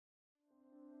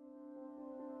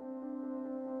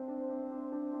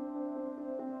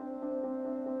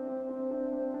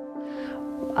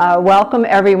Welcome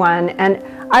everyone, and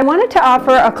I wanted to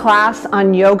offer a class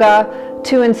on yoga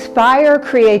to inspire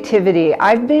creativity.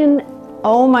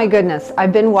 Oh my goodness,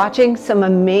 I've been watching some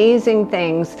amazing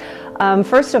things.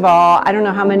 First of all, I don't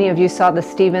know how many of you saw the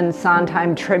Stephen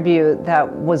Sondheim tribute that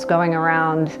was going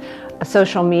around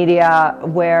social media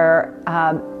where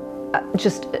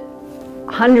just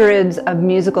hundreds of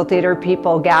musical theater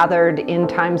people gathered in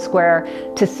Times Square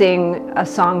to sing a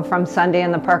song from Sunday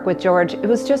in the Park with George. It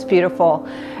was just beautiful.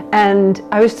 And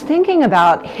I was thinking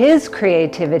about his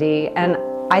creativity, and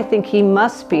I think he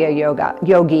must be a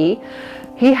yogi.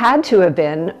 He had to have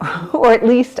been, or at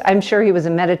least I'm sure he was a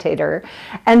meditator.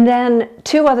 And then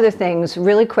two other things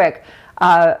really quick.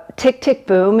 Tick, Tick,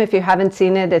 Boom, if you haven't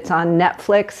seen it, it's on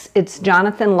Netflix. It's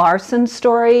Jonathan Larson's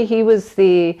story. He was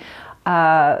the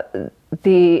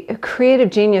creative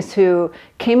genius who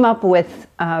came up with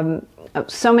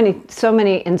so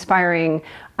many inspiring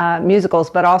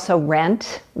musicals, but also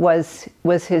Rent was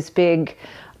his big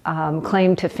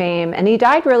claim to fame. And he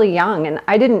died really young, and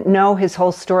I didn't know his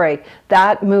whole story.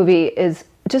 That movie is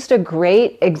just a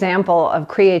great example of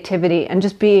creativity and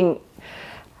just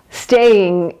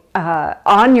staying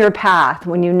on your path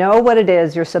when you know what it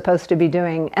is you're supposed to be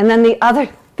doing. And then the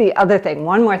other thing,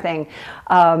 one more thing,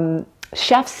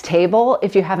 Chef's Table,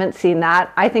 if you haven't seen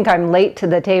that. I think I'm late to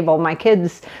the table. My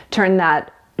kids turned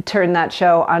that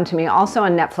show onto me. Also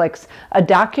on Netflix, a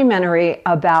documentary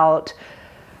about,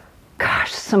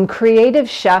 gosh, some creative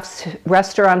chefs,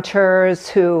 restaurateurs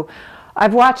who,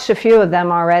 I've watched a few of them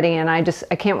already, and I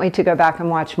can't wait to go back and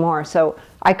watch more. So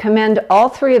I commend all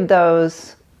three of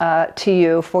those to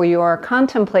you for your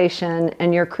contemplation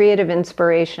and your creative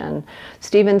inspiration.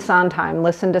 Stephen Sondheim,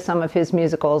 listen to some of his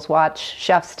musicals, watch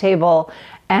Chef's Table,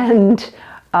 and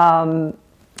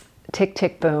Tick,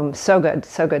 Tick, Boom. So good,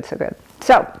 so good, so good.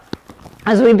 So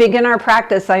as we begin our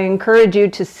practice, I encourage you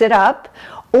to sit up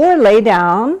or lay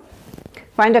down.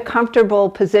 Find a comfortable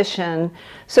position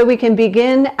so we can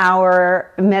begin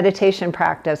our meditation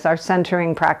practice, our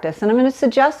centering practice. And I'm going to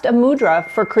suggest a mudra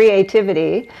for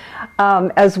creativity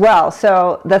as well.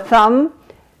 So the thumb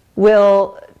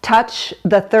will touch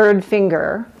the third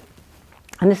finger,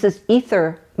 and this is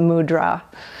ether mudra.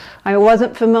 I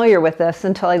wasn't familiar with this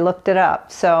until I looked it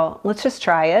up, so let's just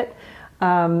try it.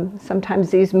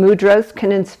 Sometimes these mudras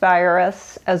can inspire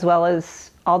us as well as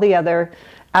all the other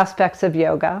aspects of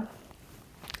yoga.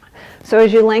 So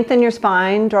as you lengthen your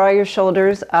spine, draw your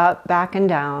shoulders up, back, and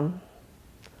down.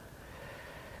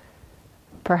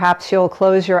 Perhaps you'll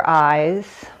close your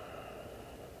eyes.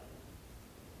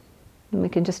 And we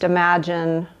can just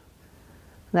imagine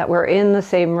that we're in the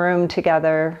same room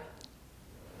together,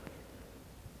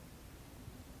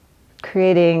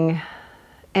 creating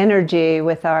energy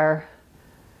with our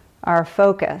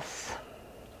focus.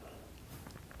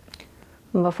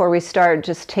 And before we start,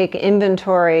 just take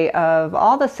inventory of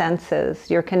all the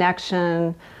senses, your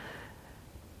connection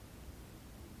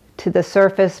to the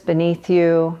surface beneath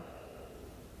you,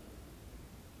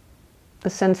 the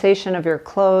sensation of your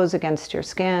clothes against your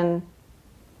skin,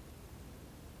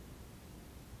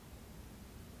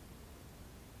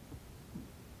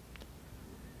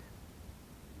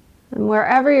 and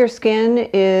wherever your skin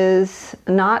is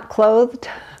not clothed,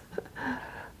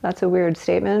 that's a weird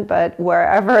statement, but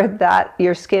wherever that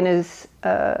your skin is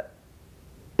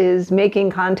making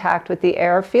contact with the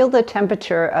air, feel the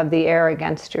temperature of the air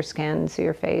against your skin, so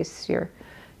your face, your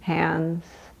hands,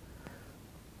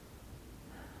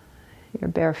 your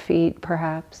bare feet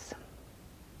perhaps.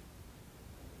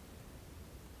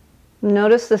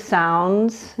 Notice the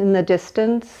sounds in the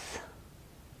distance.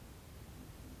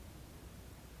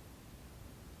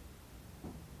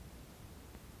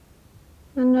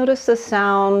 And notice the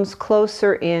sounds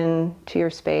closer in to your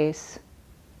space.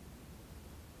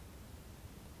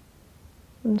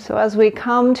 And so as we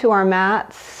come to our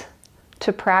mats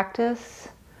to practice,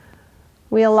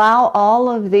 we allow all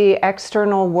of the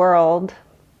external world,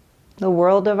 the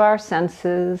world of our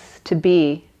senses, to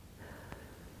be.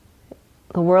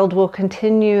 The world will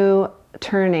continue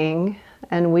turning,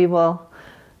 and we will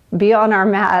be on our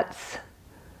mats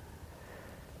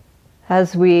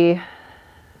as we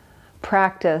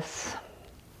practice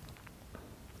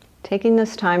taking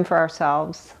this time for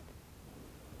ourselves,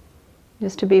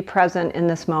 just to be present in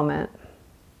this moment,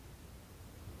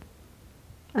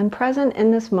 and present in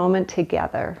this moment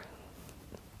together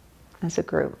as a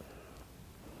group.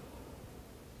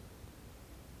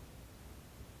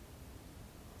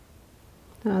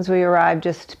 As we arrive,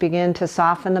 just begin to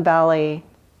soften the belly.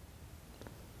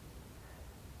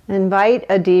 Invite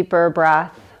a deeper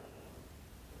breath.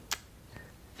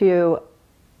 If you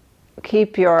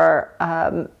keep your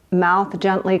mouth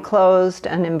gently closed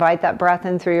and invite that breath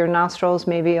in through your nostrils,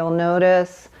 maybe you'll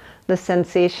notice the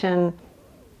sensation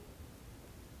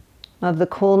of the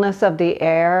coolness of the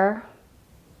air.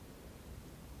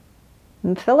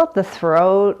 And fill up the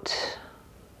throat,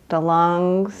 the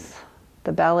lungs,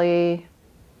 the belly.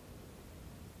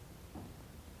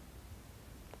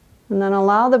 And then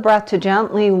allow the breath to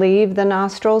gently leave the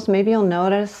nostrils. Maybe you'll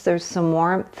notice there's some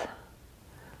warmth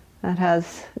that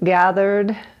has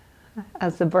gathered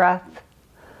as the breath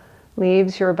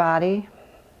leaves your body.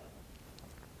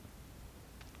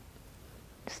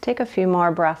 Just take a few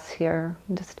more breaths here.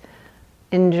 Just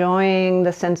enjoying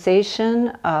the sensation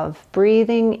of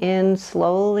breathing in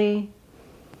slowly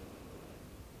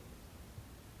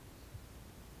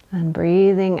and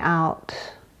breathing out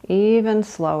even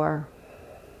slower.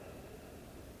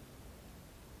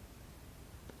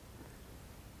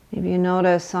 Maybe you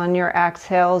notice on your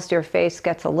exhales your face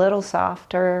gets a little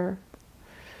softer.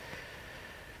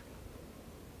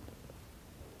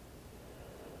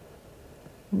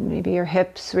 Maybe your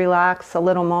hips relax a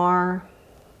little more.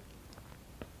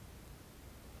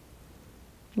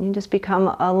 You just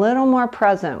become a little more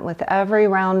present with every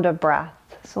round of breath.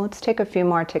 So let's take a few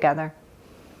more together.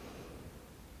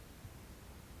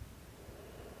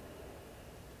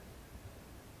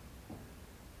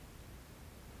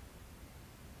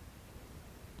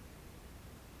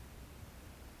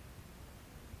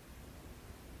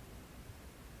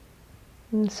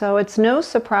 And so it's no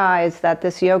surprise that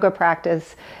this yoga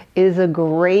practice is a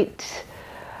great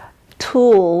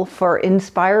tool for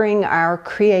inspiring our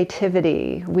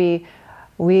creativity. We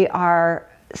are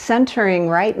centering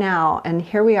right now, and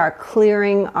here we are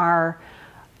clearing our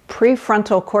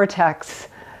prefrontal cortex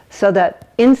so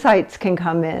that insights can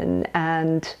come in,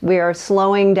 and we are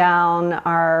slowing down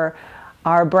our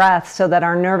breath so that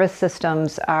our nervous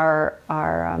systems, our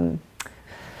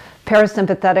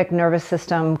parasympathetic nervous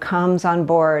system comes on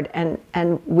board,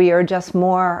 and we are just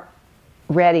more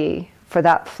ready for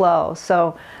that flow.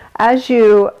 So as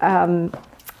you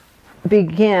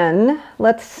begin,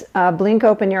 let's blink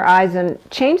open your eyes and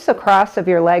change the cross of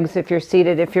your legs if you're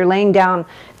seated. If you're laying down,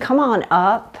 come on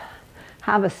up,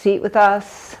 have a seat with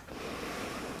us.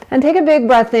 And take a big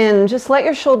breath in. Just let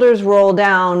your shoulders roll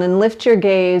down and lift your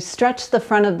gaze. Stretch the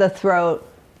front of the throat.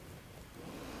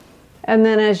 And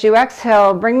then as you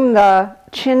exhale, bring the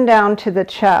chin down to the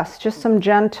chest. Just some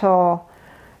gentle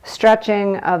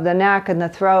stretching of the neck and the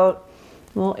throat.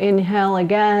 We'll inhale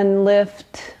again,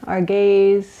 lift our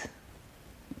gaze.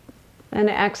 And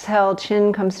exhale,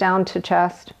 chin comes down to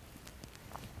chest.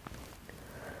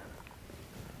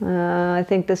 I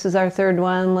think this is our third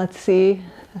one. Let's see.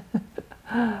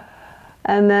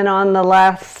 And then on the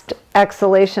last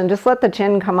exhalation, just let the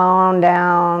chin come on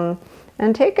down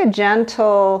and take a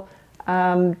gentle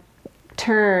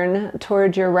turn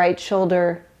toward your right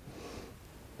shoulder.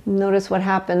 Notice what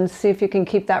happens. See if you can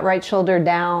keep that right shoulder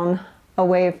down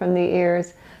away from the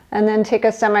ears. And then take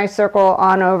a semicircle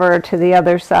on over to the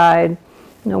other side.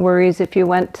 No worries if you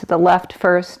went to the left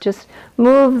first. Just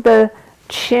move the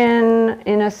chin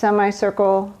in a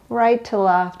semicircle right to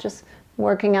left, just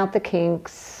working out the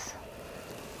kinks.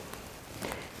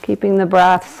 Keeping the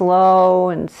breath slow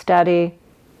and steady.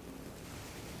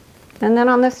 And then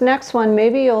on this next one,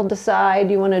 maybe you'll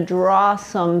decide you want to draw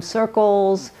some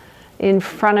circles in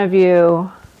front of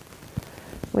you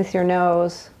with your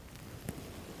nose.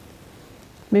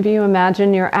 Maybe you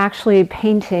imagine you're actually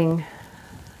painting.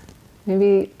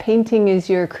 Maybe painting is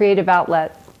your creative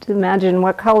outlet. Imagine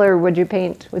what color would you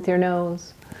paint with your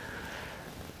nose.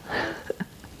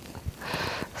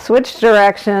 Switch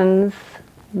directions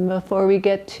before we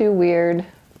get too weird.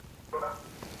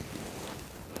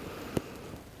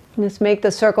 Just make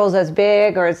the circles as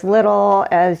big or as little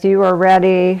as you are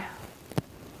ready.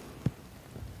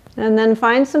 And then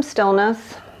find some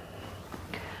stillness.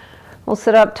 We'll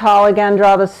sit up tall again,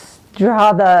 draw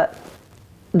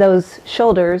those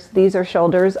shoulders, these are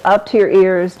shoulders, up to your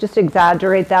ears. Just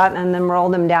exaggerate that and then roll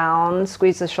them down.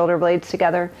 Squeeze the shoulder blades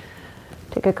together.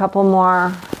 Take a couple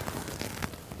more.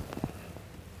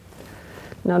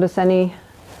 Notice any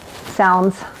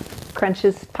sounds,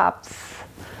 crunches, pops,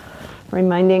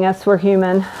 reminding us we're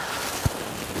human.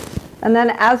 And then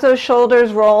as those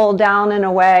shoulders roll down and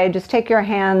away, just take your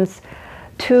hands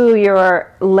to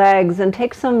your legs and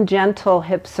take some gentle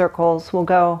hip circles. We'll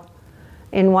go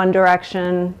in one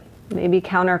direction, maybe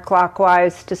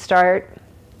counterclockwise to start.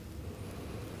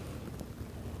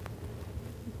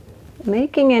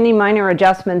 Making any minor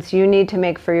adjustments you need to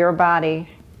make for your body.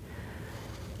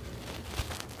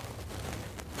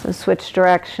 So switch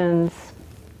directions.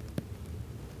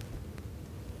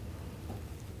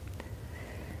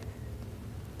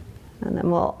 And then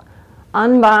we'll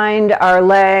unbind our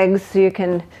legs. So you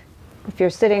can, if you're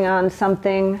sitting on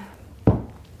something,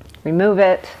 remove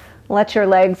it, let your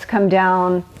legs come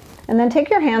down, and then take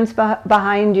your hands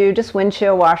behind you, just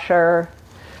windshield washer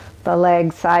the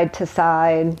legs side to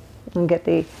side, and get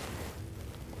the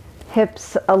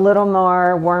hips a little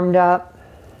more warmed up.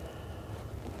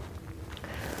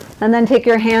 And then take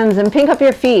your hands and pink up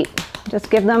your feet. Just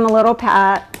give them a little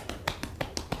pat.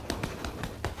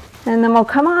 And then we'll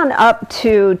come on up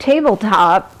to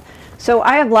tabletop. So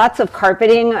I have lots of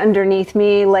carpeting underneath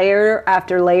me, layer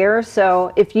after layer.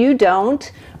 So if you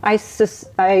don't, I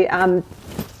suggest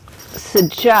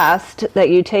that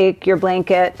you take your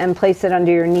blanket and place it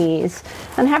under your knees.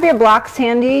 And have your blocks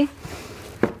handy.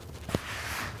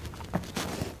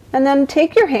 And then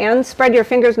take your hands, spread your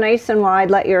fingers nice and wide.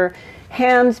 Let your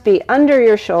hands be under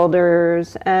your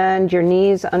shoulders and your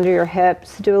knees under your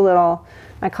hips. Do a little,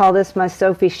 I call this my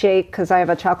Sophie shake because I have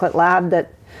a chocolate lab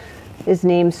that is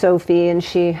named Sophie, and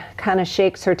she kind of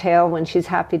shakes her tail when she's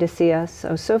happy to see us.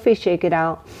 So Sophie, shake it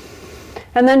out.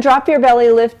 And then drop your belly,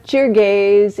 lift your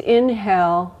gaze,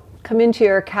 inhale, come into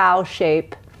your cow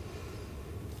shape.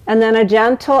 And then a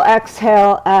gentle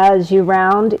exhale as you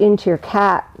round into your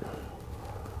cat.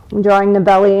 Drawing the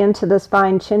belly into the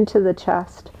spine, chin to the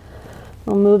chest.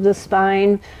 We'll move the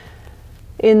spine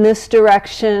in this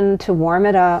direction to warm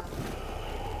it up.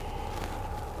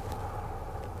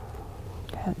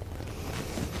 Good.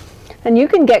 And you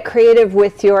can get creative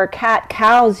with your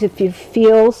cat-cows if you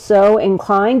feel so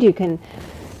inclined. You can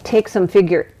take some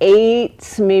figure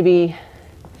eights, maybe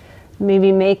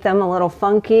make them a little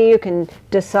funky. You can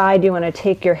decide you want to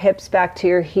take your hips back to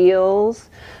your heels.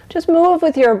 Just move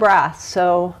with your breath.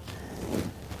 So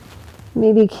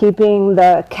maybe keeping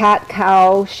the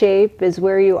cat-cow shape is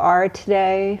where you are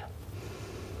today.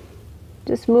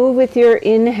 Just move with your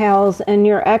inhales and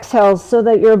your exhales so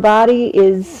that your body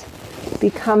is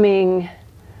becoming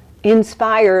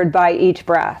inspired by each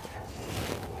breath.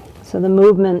 So the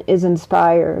movement is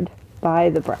inspired by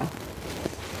the breath.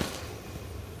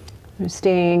 We're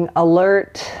staying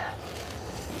alert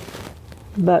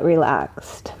but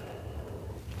relaxed.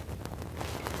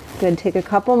 Good, take a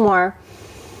couple more.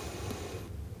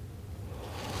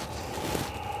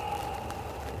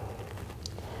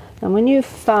 And when you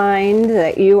find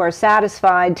that you are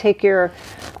satisfied, take your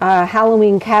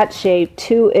Halloween cat shape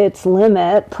to its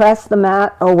limit, press the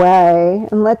mat away,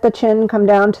 and let the chin come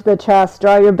down to the chest.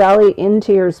 Draw your belly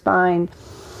into your spine.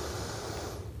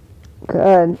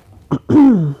 Good.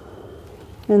 And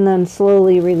then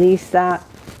slowly release that.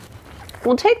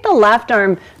 We'll take the left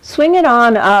arm, swing it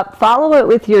on up, follow it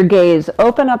with your gaze,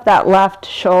 open up that left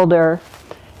shoulder,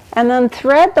 and then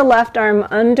thread the left arm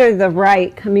under the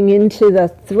right, coming into the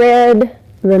thread,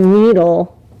 the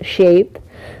needle shape.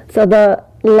 So the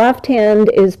left hand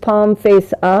is palm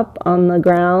face up on the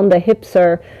ground. The hips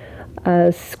are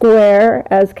square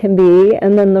as can be,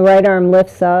 and then the right arm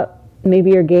lifts up.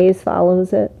 Maybe your gaze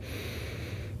follows it.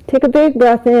 Take a big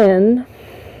breath in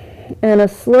and a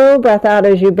slow breath out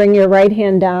as you bring your right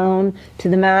hand down to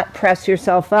the mat, press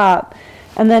yourself up,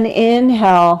 and then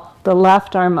inhale the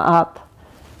left arm up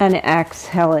and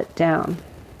exhale it down.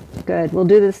 Good. We'll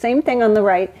do the same thing on the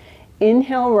right.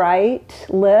 Inhale, right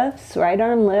lifts, right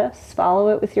arm lifts, follow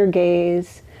it with your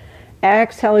gaze.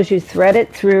 Exhale as you thread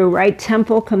it through, right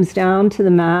temple comes down to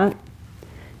the mat.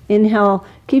 Inhale,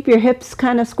 keep your hips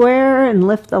kind of square and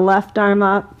lift the left arm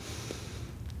up.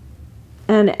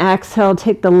 And exhale,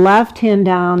 take the left hand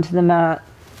down to the mat.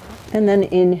 And then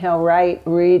inhale, right,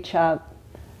 reach up,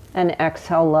 and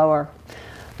exhale, lower.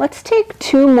 Let's take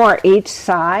two more each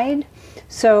side.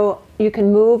 So you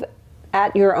can move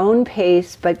at your own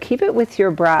pace, but keep it with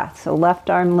your breath. So left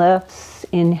arm lifts,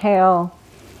 inhale,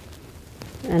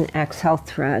 and exhale,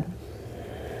 thread.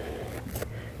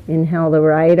 Inhale the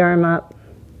right arm up,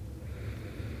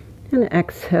 and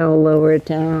exhale, lower it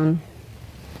down.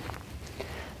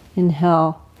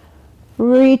 Inhale,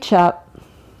 reach up,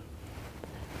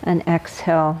 and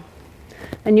exhale.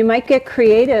 And you might get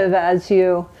creative as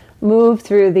you move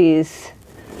through these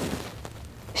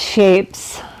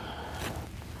shapes.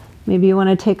 Maybe you want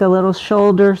to take a little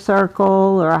shoulder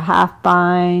circle or a half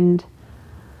bind.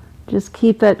 Just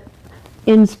keep it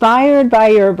inspired by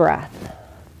your breath.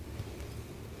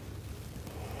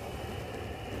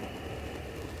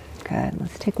 Good.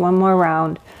 Let's take one more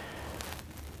round.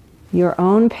 Your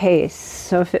own pace.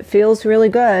 So if it feels really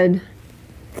good,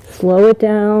 slow it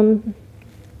down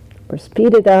or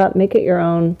speed it up. Make it your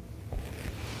own.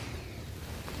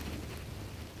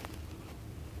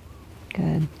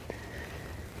 Good.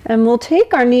 And we'll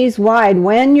take our knees wide.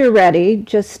 When you're ready,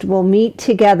 we'll meet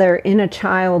together in a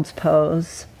child's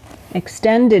pose.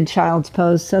 extended child's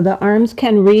pose. So the arms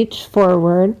can reach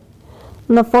forward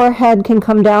and the forehead can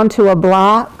come down to a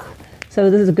block. So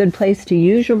this is a good place to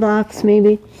use your blocks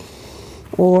maybe,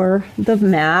 or the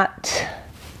mat.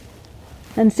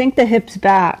 And sink the hips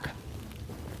back.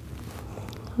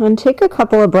 And take a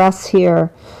couple of breaths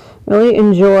here. Really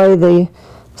enjoy the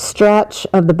stretch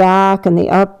of the back and the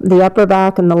upper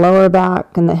back and the lower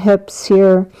back and the hips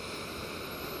here.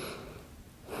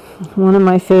 One of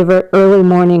my favorite early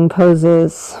morning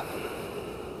poses.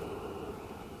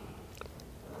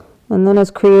 And then as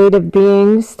creative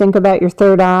beings, think about your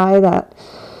third eye, that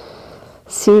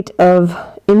seat of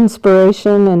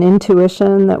inspiration and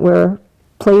intuition that we're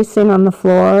placing on the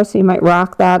floor. So you might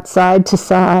rock that side to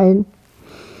side.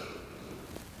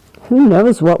 Who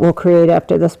knows what we'll create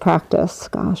after this practice?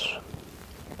 Gosh,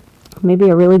 maybe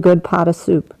a really good pot of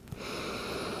soup.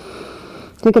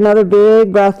 Take another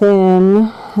big breath in,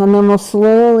 and then we'll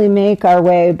slowly make our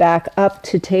way back up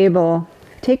to table.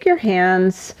 Take your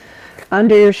hands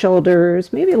under your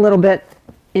shoulders, maybe a little bit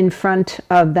in front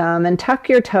of them, and tuck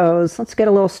your toes. Let's get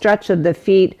a little stretch of the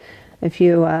feet. If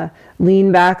you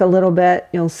lean back a little bit,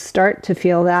 you'll start to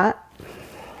feel that.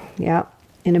 Yeah,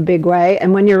 in a big way.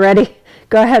 And when you're ready,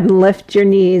 go ahead and lift your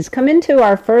knees. Come into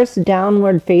our first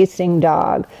downward facing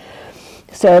dog.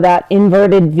 So that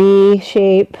inverted V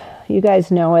shape, you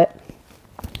guys know it.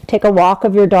 Take a walk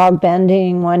of your dog,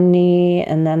 bending one knee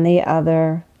and then the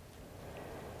other.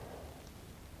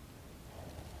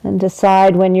 And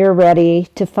decide when you're ready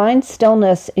to find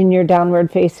stillness in your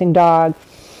downward facing dog.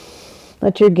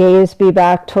 Let your gaze be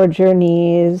back towards your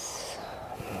knees.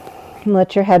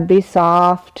 Let your head be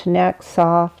soft, neck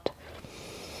soft.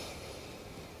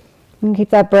 And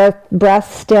keep that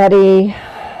breath steady.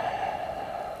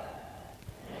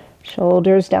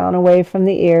 Shoulders down away from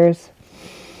the ears.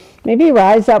 Maybe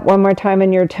rise up one more time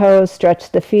on your toes,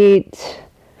 stretch the feet,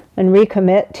 and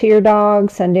recommit to your dog,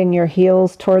 sending your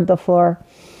heels toward the floor.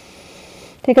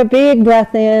 Take a big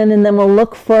breath in, and then we'll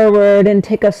look forward and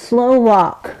take a slow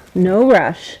walk, no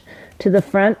rush, to the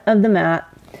front of the mat.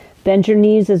 Bend your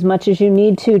knees as much as you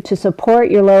need to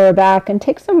support your lower back, and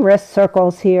take some wrist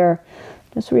circles here.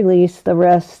 Just release the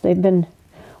wrists. They've been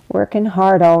working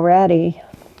hard already.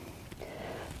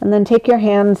 And then take your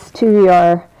hands to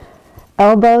your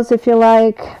elbows if you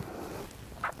like.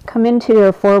 Come into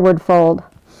your forward fold.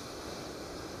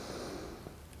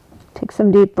 Take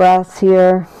some deep breaths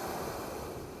here.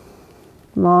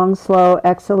 Long, slow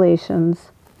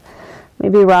exhalations.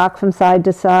 Maybe rock from side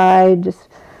to side. Just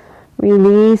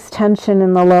release tension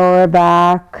in the lower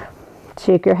back.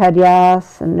 Shake your head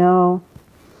yes and no.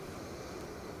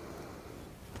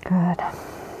 Good.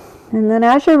 And then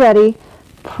as you're ready,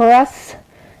 press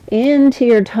into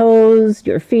your toes,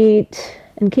 your feet,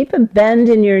 and keep a bend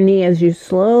in your knee as you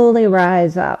slowly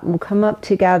rise up. We'll come up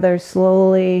together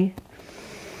slowly.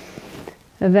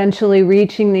 Eventually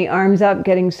reaching the arms up,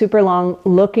 getting super long,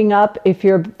 looking up if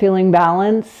you're feeling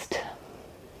balanced.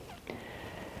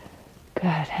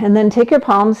 Good. And then take your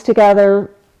palms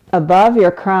together above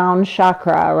your crown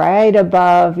chakra, right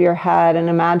above your head, and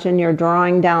imagine you're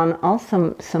drawing down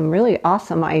some really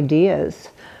awesome ideas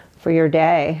for your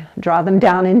day. Draw them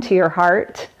down into your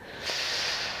heart,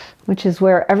 which is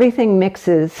where everything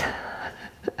mixes.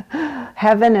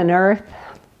 Heaven and earth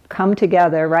come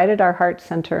together right at our heart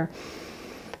center.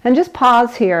 And just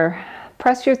pause here.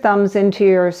 Press your thumbs into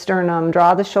your sternum.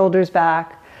 Draw the shoulders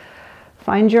back.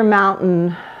 Find your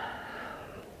mountain.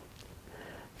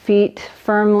 Feet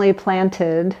firmly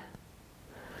planted.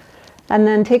 And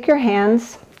then take your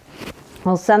hands.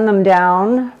 We'll send them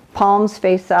down. Palms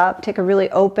face up. Take a really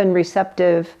open,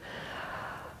 receptive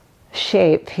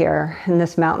shape here in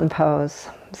this mountain pose.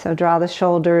 So draw the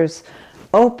shoulders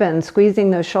open, squeezing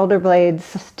those shoulder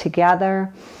blades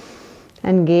together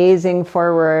and gazing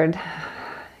forward.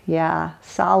 Yeah,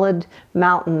 solid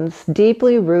mountains,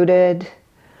 deeply rooted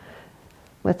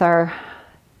with our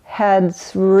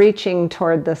heads reaching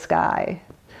toward the sky,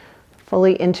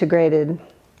 fully integrated.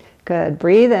 Good.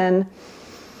 Breathe in.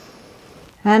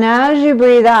 And as you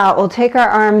breathe out, we'll take our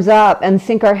arms up and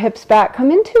sink our hips back.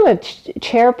 Come into a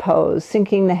chair pose,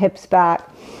 sinking the hips back.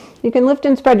 You can lift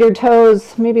and spread your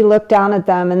toes, maybe look down at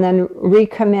them, and then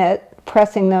recommit,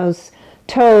 pressing those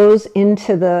toes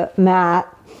into the mat,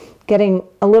 getting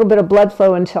a little bit of blood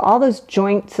flow into all those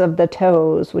joints of the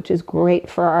toes, which is great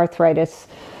for arthritis.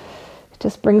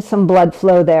 Just bring some blood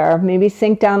flow there. Maybe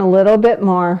sink down a little bit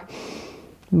more.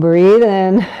 Breathe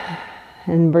in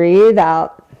and breathe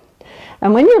out.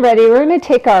 And when you're ready, we're going to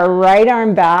take our right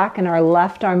arm back and our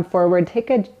left arm forward. Take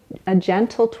a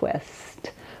gentle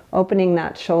twist, opening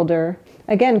that shoulder.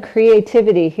 Again,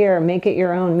 creativity here. Make it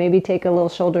your own. Maybe take a little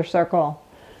shoulder circle.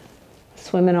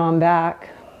 Swimming on back.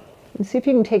 And see if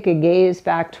you can take a gaze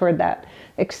back toward that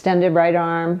extended right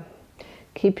arm.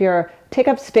 Take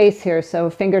up space here, so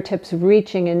fingertips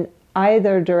reaching in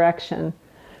either direction.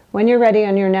 When you're ready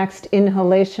on your next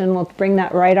inhalation, we'll bring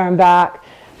that right arm back,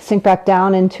 sink back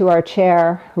down into our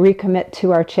chair, recommit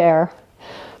to our chair.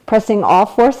 Pressing all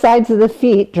four sides of the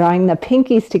feet, drawing the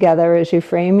pinkies together as you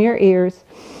frame your ears.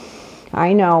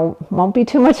 I know, won't be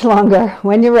too much longer.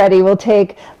 When you're ready, we'll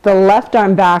take the left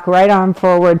arm back, right arm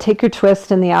forward. Take your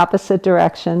twist in the opposite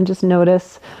direction. Just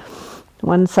notice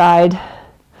one side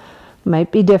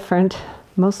might be different.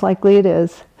 Most likely it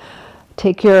is.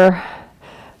 Take your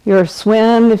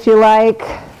swim, if you like,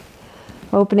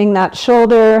 opening that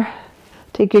shoulder.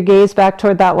 Take your gaze back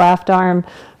toward that left arm.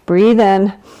 Breathe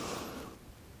in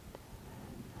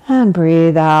and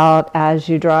breathe out as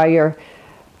you draw your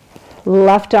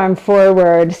left arm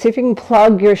forward. See if you can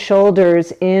plug your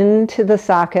shoulders into the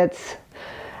sockets,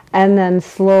 and then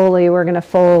slowly we're going to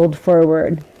fold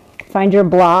forward. Find your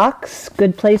blocks.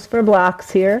 Good place for blocks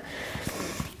here.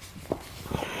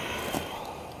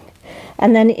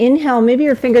 And then inhale, maybe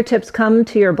your fingertips come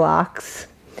to your blocks,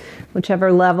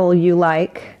 whichever level you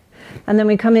like. And then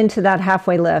we come into that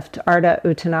halfway lift, Ardha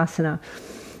Uttanasana.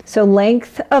 So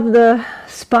length of the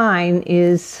spine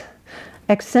is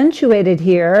accentuated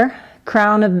here,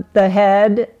 crown of the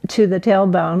head to the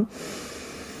tailbone.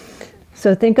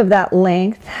 So think of that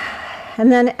length.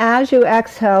 And then as you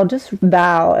exhale, just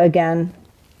bow again.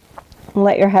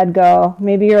 Let your head go.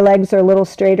 Maybe your legs are a little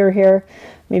straighter here.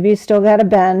 Maybe you still got to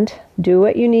bend. Do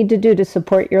what you need to do to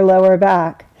support your lower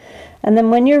back. And then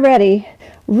when you're ready,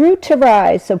 root to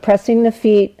rise. So pressing the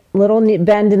feet, little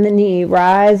bend in the knee,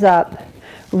 rise up,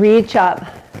 reach up.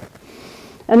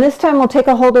 And this time we'll take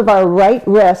a hold of our right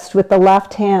wrist with the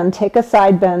left hand. Take a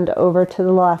side bend over to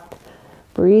the left.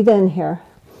 Breathe in here.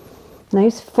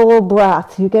 Nice full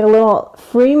breath. You get a little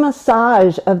free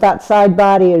massage of that side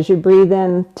body as you breathe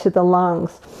in to the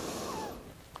lungs.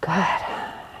 Good.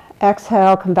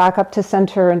 Exhale, come back up to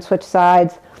center and switch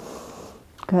sides.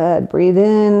 Good. Breathe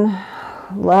in.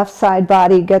 Left side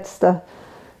body gets the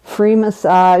free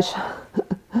massage.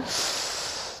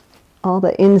 All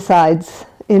the insides,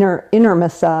 inner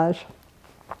massage.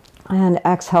 And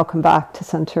exhale, come back to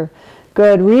center.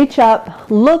 Good. Reach up,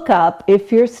 look up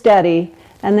if you're steady,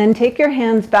 and then take your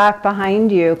hands back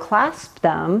behind you, clasp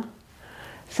them,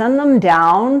 send them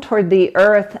down toward the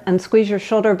earth, and squeeze your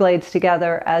shoulder blades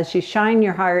together as you shine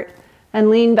your heart and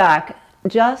lean back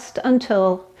just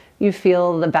until you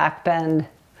feel the back bend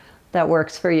that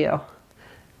works for you.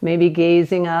 Maybe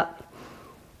gazing up,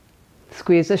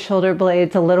 squeeze the shoulder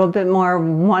blades a little bit more,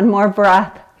 one more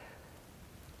breath,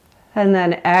 and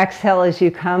then exhale as you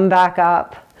come back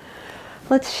up.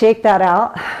 Let's shake that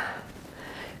out.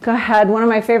 Go ahead. One of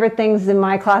my favorite things in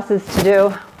my classes to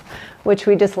do, which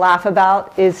we just laugh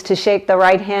about, is to shake the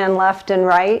right hand left and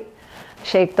right.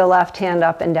 Shake the left hand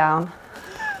up and down.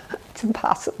 It's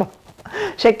impossible.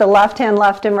 Shake the left hand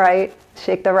left and right.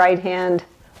 Shake the right hand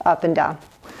up and down.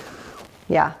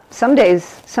 Yeah, some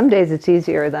days it's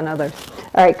easier than others.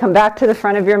 All right, come back to the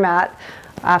front of your mat.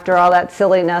 After all that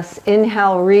silliness,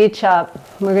 inhale, reach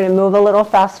up. We're going to move a little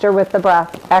faster with the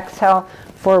breath. Exhale,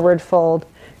 forward fold.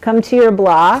 Come to your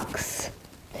blocks.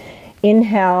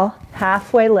 Inhale,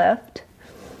 halfway lift.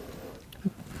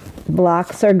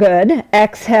 Blocks are good.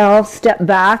 Exhale, step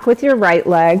back with your right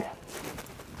leg.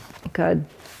 Good.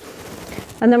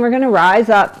 And then we're going to rise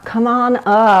up. Come on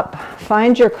up.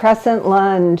 Find your crescent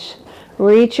lunge.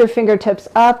 Reach your fingertips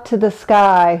up to the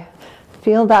sky.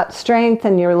 Feel that strength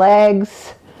in your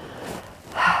legs.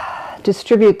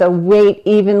 Distribute the weight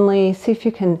evenly. See if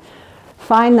you can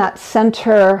find that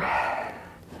center,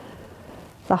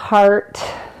 the heart,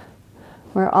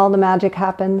 where all the magic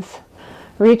happens.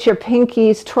 Reach your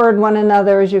pinkies toward one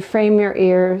another as you frame your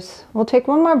ears. We'll take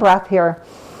one more breath here,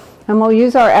 and we'll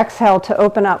use our exhale to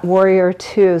open up warrior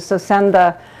two. So send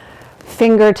the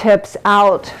fingertips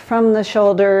out from the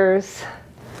shoulders.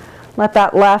 Let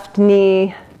that left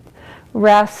knee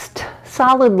rest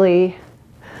solidly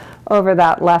over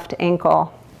that left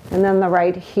ankle. And then the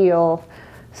right heel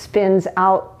spins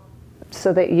out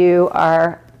so that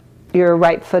your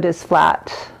right foot is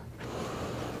flat.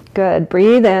 Good.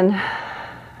 Breathe in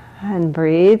and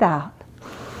breathe out.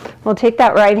 We'll take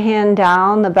that right hand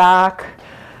down the back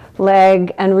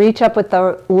leg and reach up with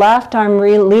the left arm,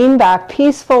 lean back,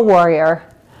 peaceful warrior.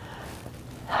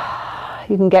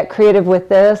 You can get creative with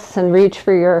this and reach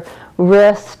for your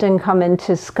wrist and come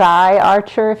into sky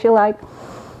archer if you like.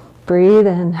 Breathe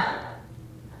in.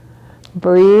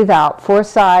 Breathe out. Four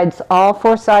sides, all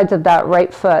four sides of that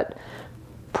right foot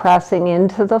pressing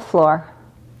into the floor.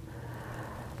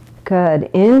 Good.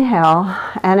 Inhale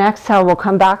and exhale. We'll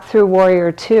come back through warrior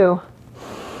two.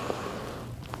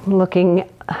 Looking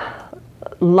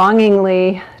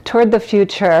longingly toward the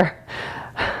future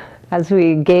as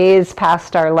we gaze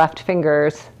past our left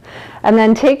fingers. And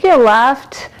then take your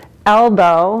left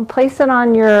elbow, place it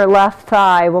on your left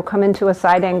thigh. We'll come into a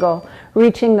side angle,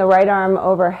 reaching the right arm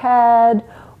overhead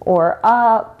or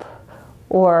up,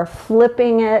 or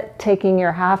flipping it, taking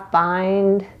your half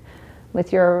bind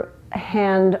with your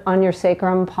hand on your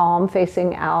sacrum, palm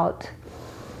facing out.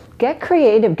 Get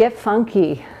creative, get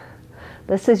funky.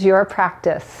 This is your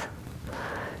practice.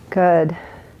 Good.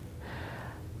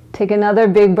 Take another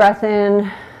big breath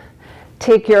in.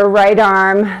 Take your right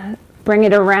arm, bring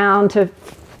it around to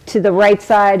the right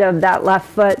side of that left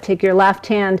foot. Take your left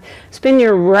hand, spin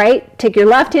your right, take your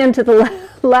left hand to the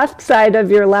left side of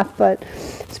your left foot.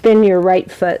 Spin your right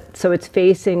foot so it's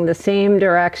facing the same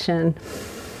direction.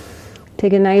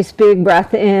 Take a nice big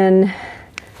breath in,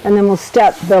 and then we'll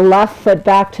step the left foot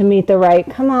back to meet the right.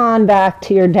 Come on back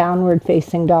to your downward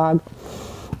facing dog.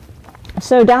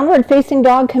 So downward facing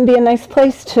dog can be a nice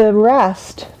place to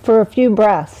rest for a few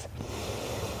breaths.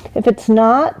 If it's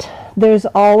not, there's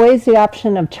always the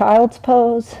option of child's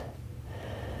pose,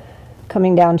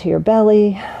 coming down to your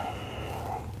belly.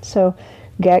 So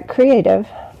get creative.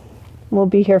 We'll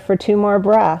be here for 2 more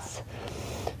breaths.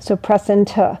 So press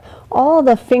into all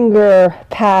the finger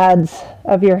pads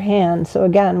of your hand. So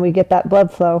again, we get that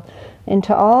blood flow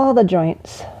into all the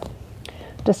joints.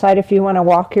 Decide if you want to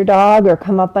walk your dog or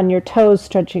come up on your toes,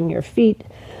 stretching your feet,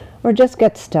 or just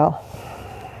get still.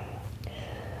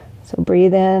 So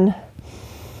breathe in.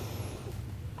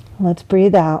 Let's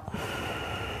breathe out.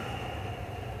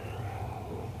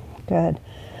 Good.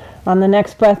 On the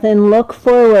next breath in, look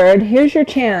forward. Here's your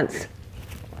chance.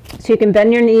 So you can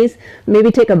bend your knees,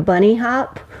 maybe take a bunny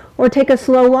hop, or take a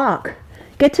slow walk.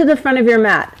 Get to the front of your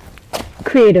mat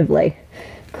creatively.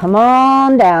 Come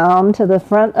on down to the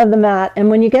front of the mat, and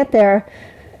when you get there,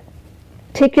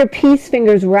 take your peace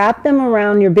fingers, wrap them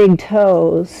around your big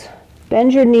toes.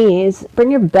 Bend your knees,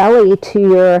 bring your belly to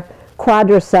your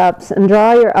quadriceps, and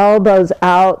draw your elbows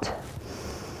out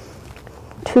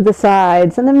to the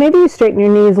sides. And then maybe you straighten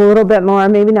your knees a little bit more,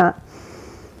 maybe not.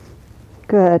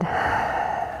 Good.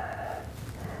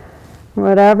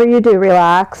 Whatever you do,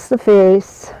 relax the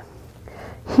face.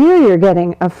 Here you're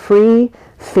getting a free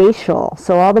facial.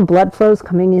 So all the blood flows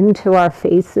coming into our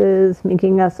faces,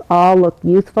 making us all look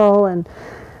youthful and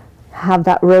have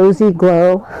that rosy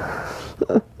glow.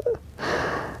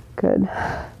 Good.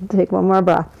 Take one more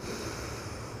breath.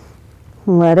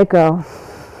 Let it go.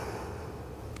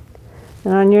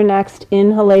 And on your next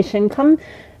inhalation, come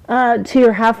to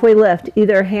your halfway lift,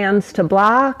 either hands to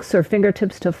blocks or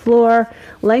fingertips to floor.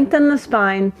 Lengthen the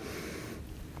spine.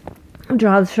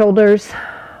 Draw the shoulders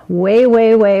way,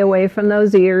 way, way away from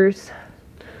those ears.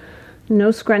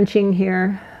 No scrunching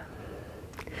here.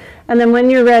 And then when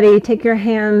you're ready, take your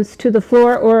hands to the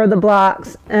floor or the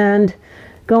blocks and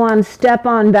go on, step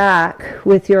on back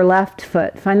with your left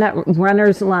foot. Find that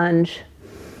runner's lunge.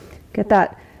 Get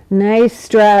that nice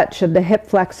stretch of the hip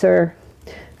flexor.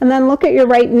 And then look at your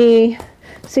right knee.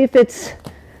 See if it's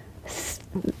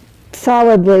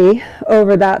solidly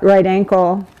over that right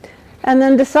ankle. And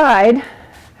then decide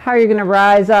how you're going to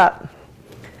rise up.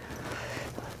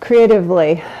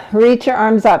 Creatively, reach your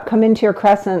arms up. Come into your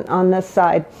crescent on this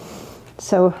side.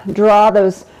 So draw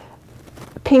those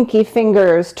pinky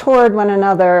fingers toward one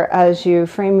another as you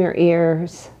frame your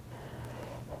ears.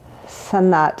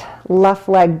 Send that left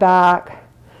leg back.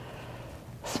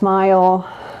 Smile.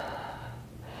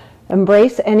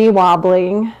 Embrace any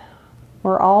wobbling.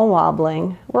 We're all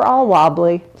wobbling. We're all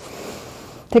wobbly.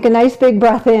 Take a nice big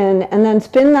breath in and then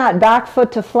spin that back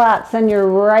foot to flat. Send your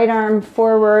right arm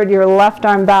forward, your left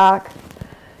arm back.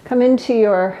 Come into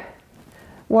your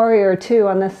warrior two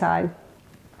on this side.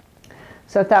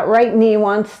 So if that right knee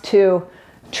wants to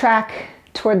track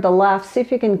toward the left, see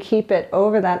if you can keep it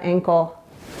over that ankle.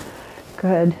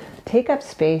 Good. Take up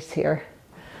space here.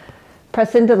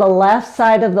 Press into the left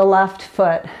side of the left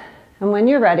foot. And when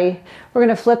you're ready, we're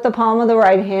going to flip the palm of the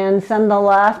right hand, send the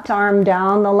left arm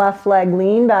down the left leg,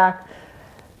 lean back.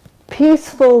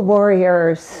 Peaceful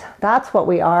warriors. That's what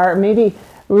we are. Maybe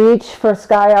reach for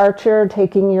sky archer,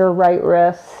 taking your right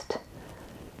wrist.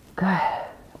 Good.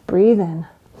 Breathe in.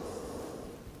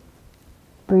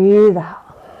 Breathe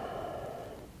out.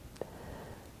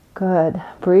 Good.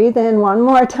 Breathe in one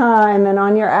more time, and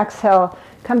on your exhale,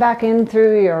 come back in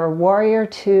through your warrior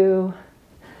two.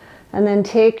 And then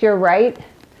take your right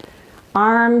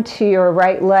arm to your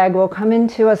right leg. We'll come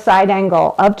into a side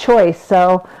angle of choice.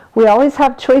 So We always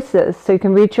have choices, so you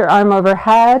can reach your arm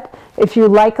overhead. If you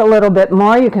like a little bit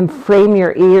more, you can frame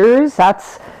your ears.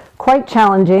 That's quite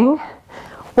challenging.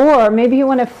 Or maybe you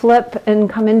want to flip and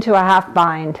come into a half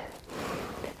bind.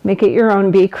 Make it your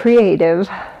own, be creative.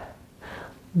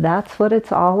 That's what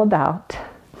it's all about.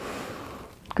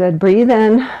 Good, breathe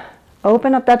in.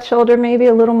 Open up that shoulder maybe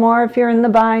a little more if you're in the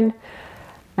bind.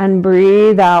 And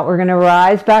breathe out. We're going to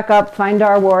rise back up, find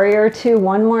our warrior two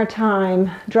one more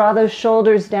time. Draw those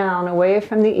shoulders down, away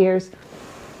from the ears.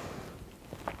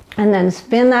 And then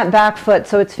spin that back foot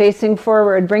so it's facing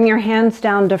forward. Bring your hands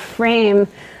down to frame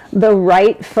the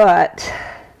right foot.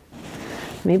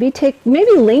 Maybe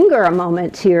linger a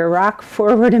moment here. Rock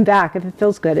forward and back if it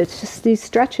feels good. It's just these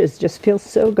stretches just feel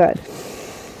so good.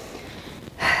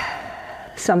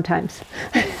 Sometimes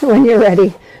when you're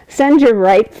ready. Send your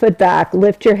right foot back,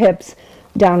 lift your hips,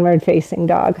 downward facing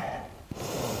dog.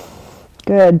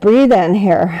 Good, breathe in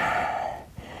here.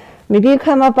 Maybe you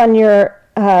come up on your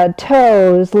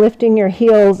toes, lifting your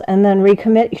heels, and then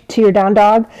recommit to your down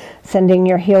dog, sending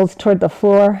your heels toward the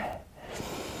floor.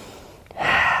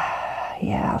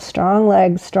 Yeah, strong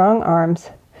legs, strong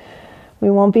arms.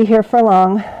 We won't be here for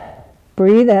long.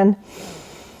 Breathe in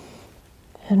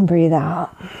and breathe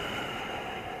out.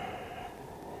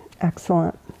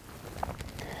 Excellent.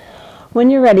 When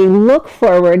you're ready, look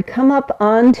forward, come up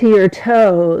onto your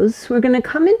toes. We're going to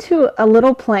come into a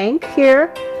little plank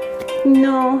here.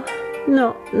 No.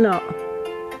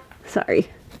 Sorry.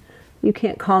 You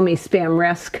can't call me Spam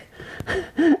Risk.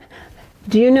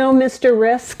 Do you know Mr.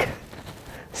 Risk?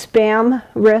 Spam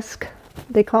Risk?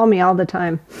 They call me all the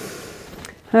time.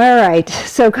 All right,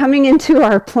 so coming into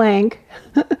our plank.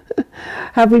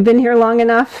 Have we been here long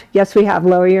enough? Yes, we have.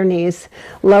 Lower your knees.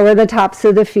 Lower the tops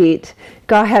of the feet.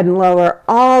 Go ahead and lower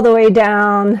all the way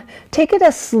down. Make it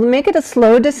a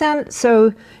slow descent,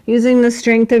 so using the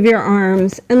strength of your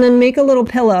arms, and then make a little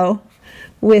pillow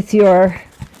with your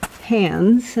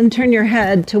hands and turn your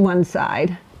head to one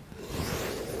side.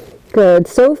 Good.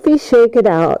 Sophie, shake it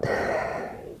out.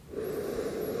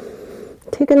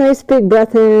 Take a nice big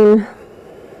breath in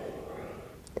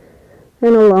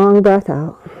and a long breath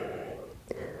out.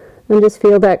 And just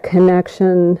feel that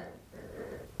connection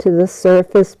to the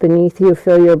surface beneath you.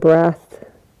 Feel your breath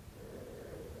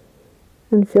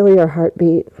and feel your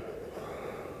heartbeat.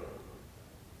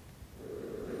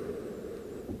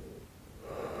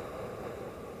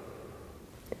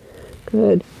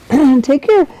 Good. Take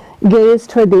your gaze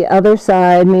toward the other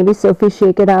side. Maybe Sophie,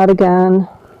 shake it out again.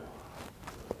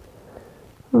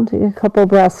 I'll take a couple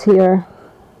breaths here.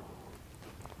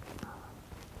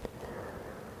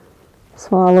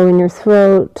 Swallow in your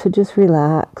throat to just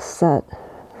relax that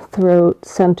throat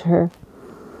center.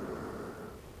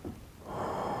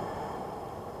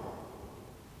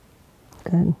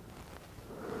 Good.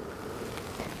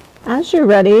 As you're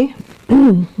ready,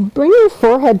 bring your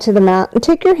forehead to the mat and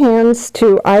take your hands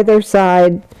to either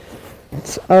side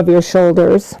of your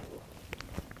shoulders.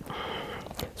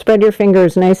 Spread your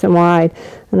fingers nice and wide,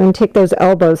 and then take those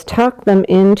elbows, tuck them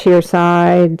into your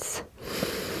sides.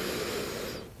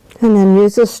 And then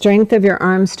use the strength of your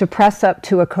arms to press up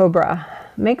to a cobra.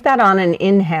 Make that on an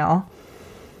inhale.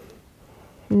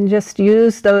 And just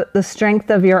use the strength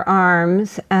of your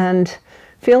arms and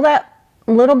feel that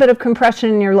little bit of compression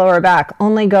in your lower back.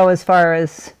 Only go as far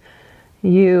as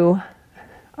you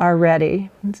are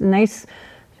ready. It's a nice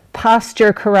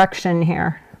posture correction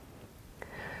here.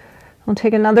 We'll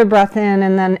take another breath in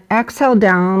and then exhale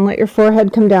down. Let your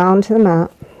forehead come down to the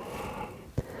mat.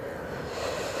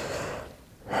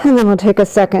 And then we'll take a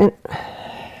second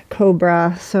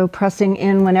cobra. So pressing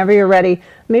in whenever you're ready.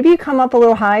 Maybe you come up a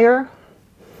little higher.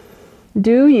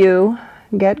 Do you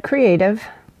get creative?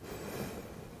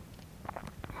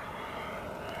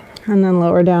 And then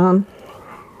lower down.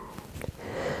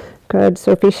 Good.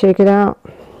 Sophie, shake it out.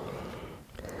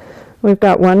 We've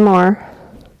got one more.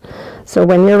 So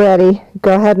when you're ready,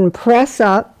 go ahead and press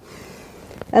up.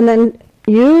 And then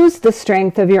use the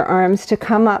strength of your arms to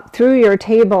come up through your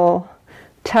table.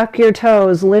 Tuck your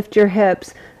toes, lift your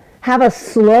hips. Have a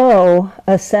slow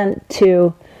ascent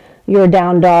to your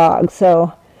down dog.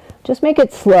 So just make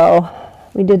it slow.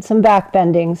 We did some back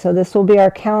bending, so this will be our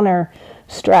counter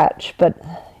stretch, but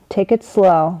take it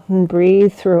slow and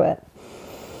breathe through it.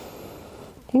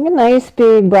 Take a nice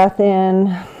big breath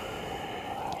in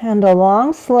and a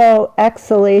long, slow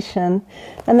exhalation.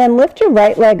 And then lift your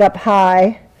right leg up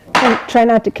high. And try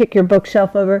not to kick your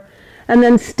bookshelf over. And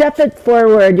then step it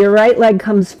forward. Your right leg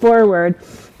comes forward.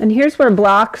 And here's where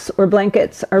blocks or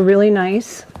blankets are really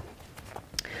nice.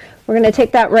 We're going to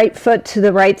take that right foot to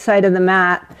the right side of the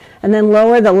mat and then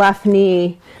lower the left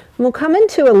knee. And we'll come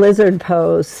into a lizard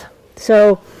pose.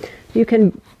 So you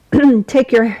can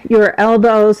take your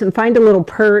elbows and find a little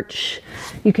perch.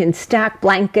 You can stack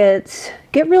blankets.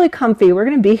 Get really comfy. We're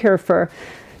going to be here for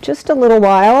just a little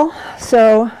while,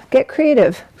 so get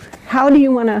creative. How do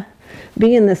you want to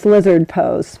be in this lizard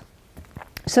pose?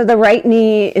 So the right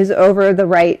knee is over the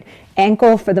right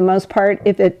ankle for the most part.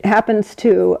 If it happens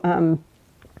to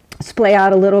splay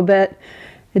out a little bit,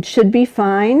 it should be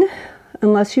fine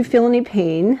unless you feel any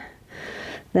pain.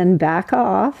 Then back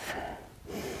off.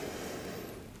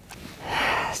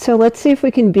 So let's see if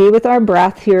we can be with our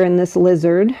breath here in this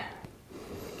lizard.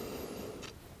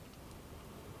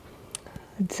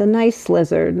 It's a nice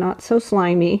lizard, not so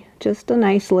slimy, just a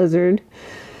nice lizard.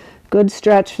 Good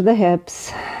stretch for the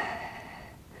hips.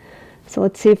 So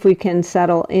let's see if we can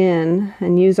settle in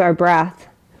and use our breath.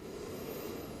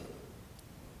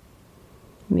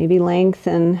 Maybe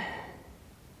lengthen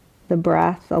the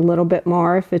breath a little bit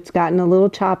more if it's gotten a little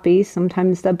choppy.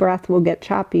 Sometimes the breath will get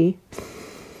choppy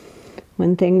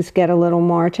when things get a little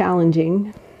more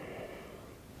challenging.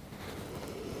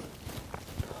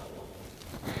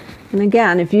 And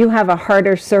again, if you have a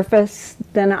harder surface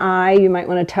than you might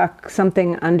want to tuck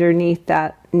something underneath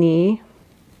that knee.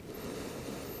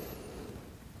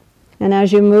 And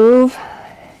as you move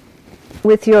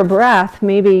with your breath,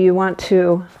 maybe you want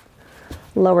to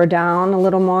lower down a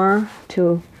little more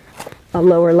to a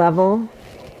lower level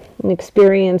and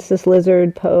experience this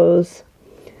lizard pose,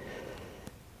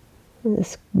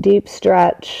 this deep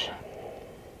stretch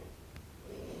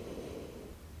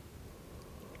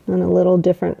on a little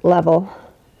different level,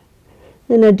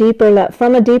 and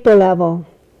from a deeper level.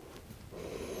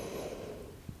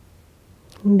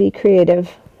 And be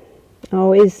creative.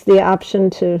 Always the option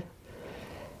to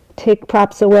take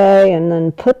props away and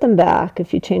then put them back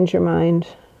if you change your mind.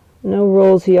 No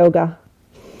rules yoga.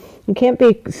 You can't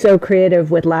be so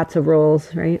creative with lots of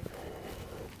rules, right?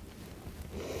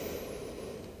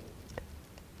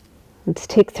 Let's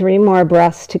take 3 more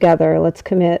breaths together. Let's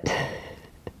commit.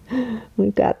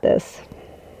 We've got this.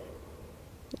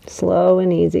 Slow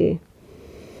and easy.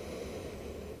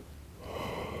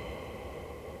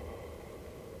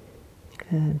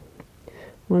 Good.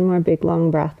 One more big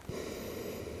long breath.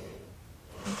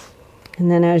 And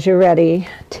then as you're ready,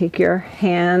 take your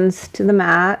hands to the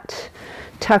mat.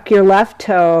 Tuck your left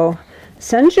toe.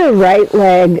 Send your right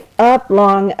leg up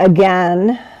long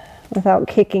again without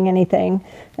kicking anything.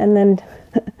 And then,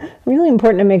 really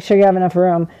important to make sure you have enough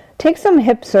room. Take some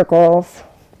hip circles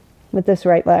with this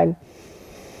right leg.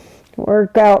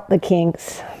 Work out the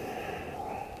kinks.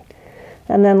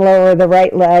 And then lower the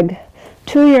right leg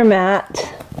to your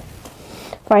mat.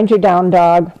 Find your down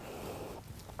dog.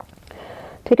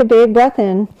 Take a big breath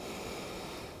in.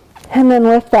 And then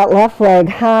lift that left leg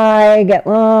high, get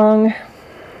long.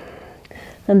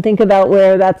 Then think about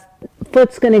where that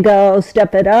foot's going to go.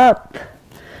 Step it up.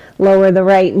 Lower the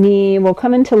right knee. We'll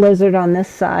come into lizard on this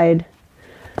side.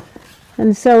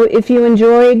 And so if you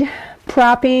enjoyed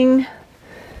propping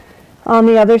on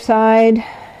the other side,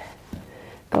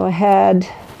 go ahead,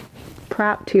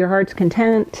 prop to your heart's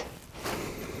content.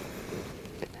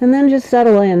 And then just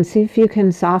settle in. See if you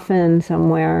can soften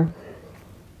somewhere.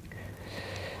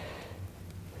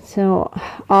 So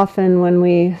often when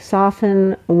we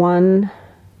soften one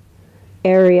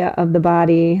area of the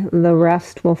body, the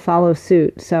rest will follow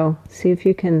suit. So see if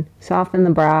you can soften the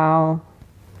brow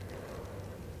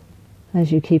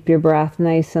as you keep your breath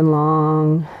nice and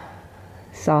long.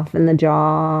 Soften the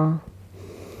jaw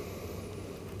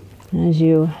as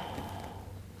you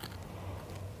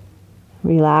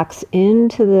relax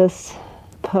into this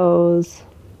pose.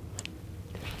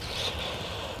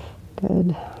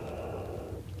 Good.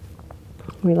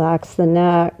 Relax the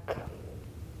neck.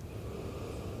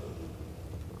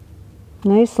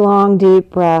 Nice long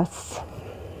deep breaths.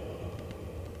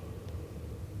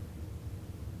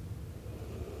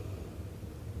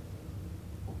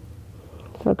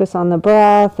 Focus on the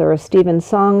breath or a Stephen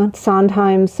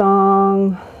Sondheim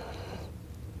song.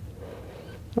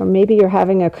 Or maybe you're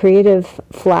having a creative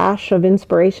flash of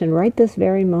inspiration right this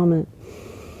very moment.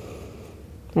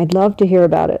 I'd love to hear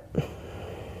about it.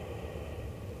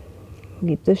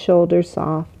 Keep the shoulders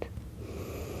soft.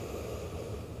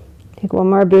 Take one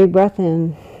more big breath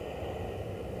in.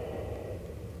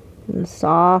 And a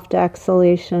soft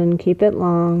exhalation. Keep it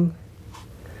long.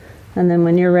 And then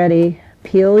when you're ready,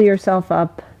 peel yourself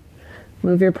up.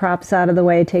 Move your props out of the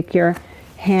way. Take your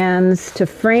hands to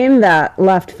frame that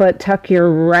left foot. Tuck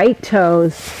your right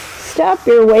toes. Step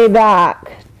your way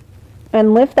back.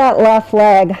 And lift that left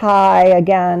leg high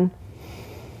again.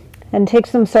 And take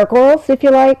some circles if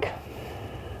you like.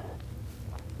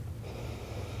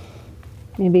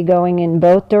 Maybe going in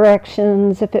both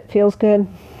directions if it feels good.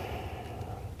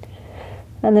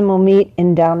 And then we'll meet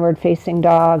in downward facing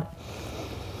dog.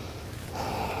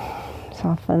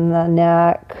 Soften the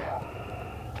neck.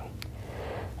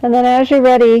 And then as you're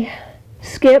ready,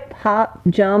 skip, hop,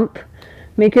 jump,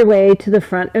 make your way to the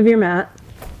front of your mat.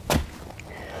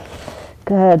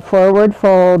 Good, forward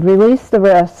fold, release the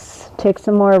wrists, take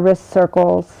some more wrist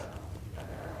circles.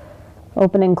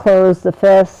 Open and close the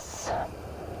fists.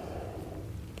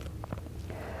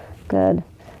 Good.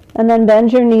 And then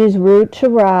bend your knees, root to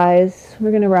rise.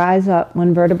 We're going to rise up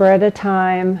one vertebra at a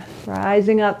time,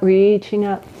 rising up, reaching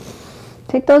up.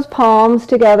 Take those palms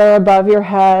together above your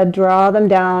head, draw them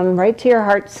down right to your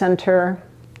heart center.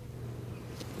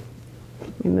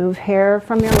 Remove hair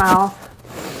from your mouth.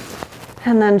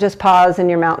 And then just pause in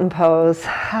your mountain pose.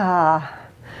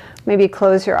 Maybe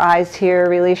close your eyes here,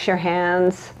 release your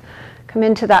hands. Come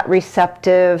into that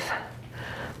receptive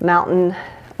mountain,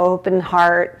 open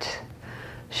heart.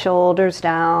 Shoulders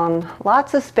down,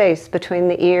 lots of space between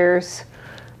the ears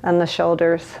and the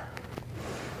shoulders.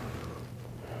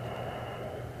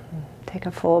 Take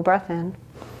a full breath in.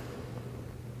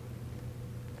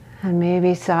 And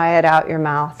maybe sigh it out your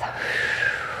mouth.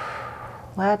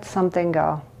 Let something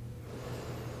go.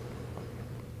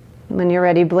 When you're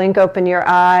ready, blink open your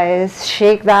eyes,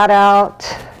 shake that out.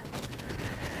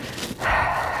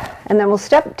 And then we'll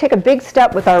take a big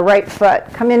step with our right foot.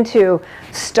 Come into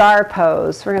star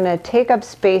pose. We're going to take up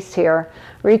space here.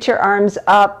 Reach your arms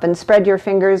up and spread your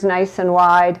fingers nice and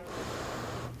wide.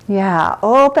 Yeah,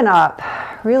 open up.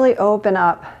 Really open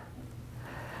up.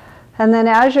 And then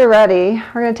as you're ready,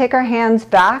 we're going to take our hands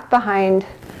back behind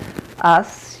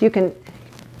us. You can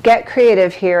get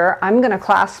creative here. I'm going to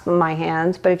clasp my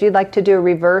hands, but if you'd like to do a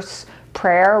reverse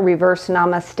prayer, reverse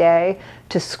namaste,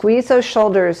 to squeeze those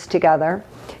shoulders together.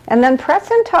 And then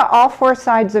press into all four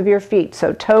sides of your feet,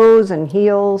 so toes and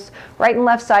heels, right and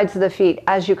left sides of the feet.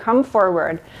 As you come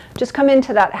forward, just come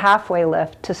into that halfway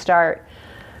lift to start.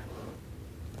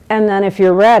 And then if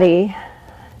you're ready,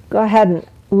 go ahead and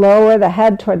lower the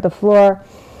head toward the floor.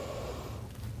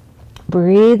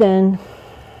 Breathe in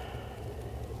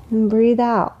and breathe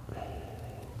out.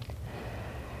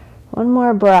 One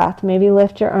more breath. Maybe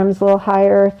lift your arms a little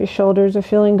higher if your shoulders are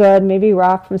feeling good. Maybe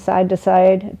rock from side to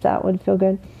side if that would feel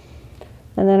good.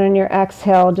 And then on your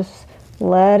exhale, just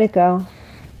let it go.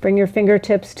 Bring your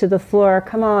fingertips to the floor.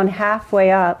 Come on,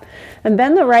 halfway up. And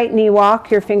bend the right knee.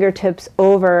 Walk your fingertips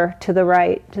over to the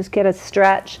right. Just get a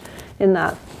stretch in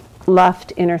that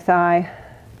left inner thigh.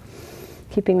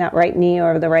 Keeping that right knee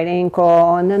over the right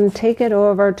ankle. And then take it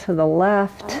over to the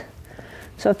left.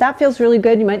 So if that feels really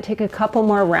good, you might take a couple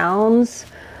more rounds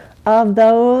of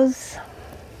those.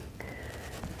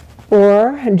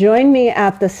 Or join me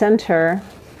at the center.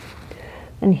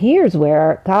 And here's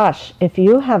where, gosh, if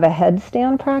you have a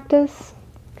headstand practice,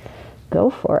 go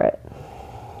for it.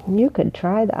 You could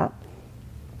try that.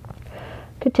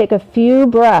 Could take a few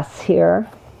breaths here.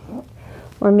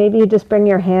 Or maybe you just bring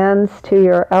your hands to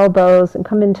your elbows and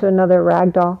come into another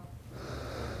ragdoll.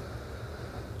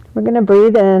 We're going to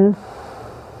breathe in.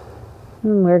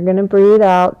 And we're going to breathe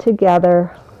out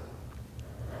together.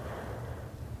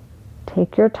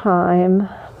 Take your time.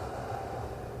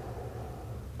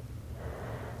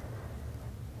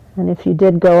 And if you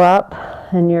did go up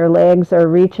and your legs are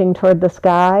reaching toward the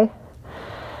sky,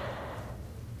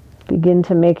 begin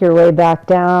to make your way back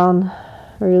down.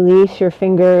 Release your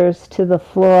fingers to the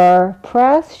floor.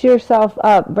 Press yourself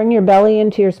up. Bring your belly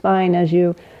into your spine as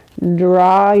you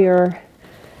draw your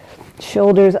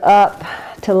shoulders up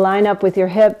to line up with your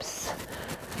hips.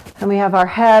 And we have our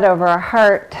head over our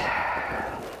heart.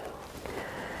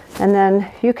 And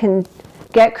then you can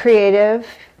get creative.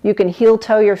 You can heel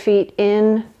toe your feet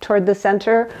in toward the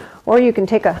center, or you can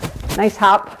take a nice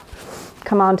hop,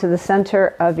 come onto the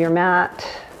center of your mat.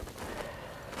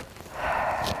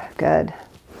 Good.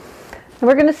 And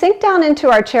we're going to sink down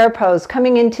into our chair pose,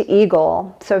 coming into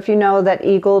eagle. So if you know that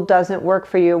eagle doesn't work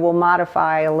for you, we'll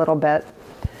modify a little bit.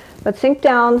 But sink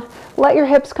down, let your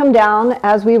hips come down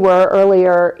as we were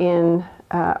earlier in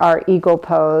our eagle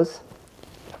pose.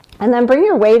 And then bring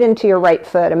your weight into your right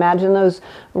foot. Imagine those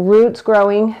roots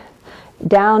growing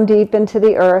down deep into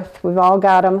the earth. We've all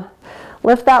got them.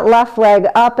 Lift that left leg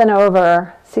up and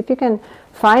over. See if you can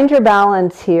find your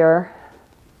balance here.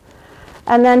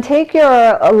 And then take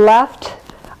your left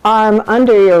arm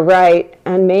under your right,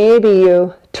 and maybe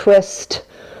you twist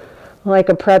like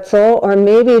a pretzel, or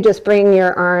maybe you just bring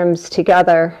your arms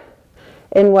together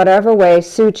in whatever way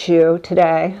suits you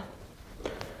today.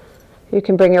 You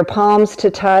can bring your palms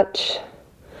to touch.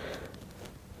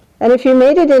 And if you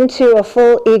made it into a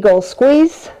full eagle,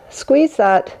 squeeze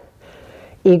that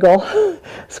eagle.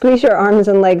 Squeeze your arms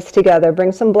and legs together.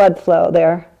 Bring some blood flow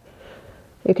there.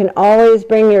 You can always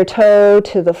bring your toe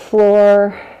to the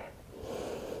floor.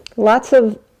 Lots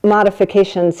of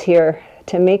modifications here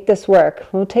to make this work.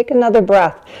 We'll take another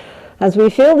breath. As we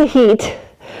feel the heat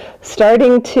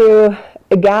starting to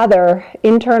gather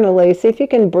internally, see if you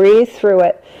can breathe through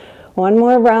it. One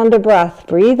more round of breath.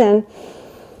 Breathe in.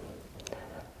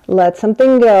 Let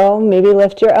something go. Maybe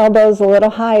lift your elbows a little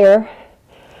higher.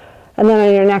 And then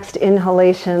on your next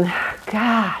inhalation,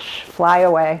 gosh, fly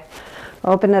away.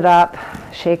 Open it up,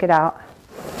 shake it out.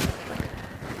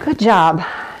 Good job.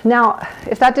 Now,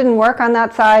 if that didn't work on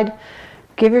that side,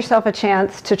 give yourself a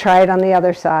chance to try it on the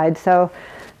other side. So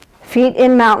feet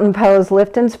in mountain pose,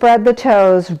 lift and spread the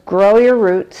toes, grow your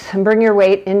roots, and bring your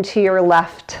weight into your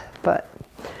left foot.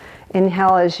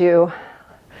 Inhale as you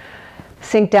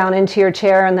sink down into your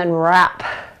chair, and then wrap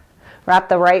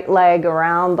the right leg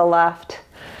around the left.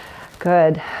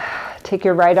 Good. Take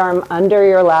your right arm under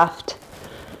your left.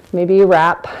 Maybe you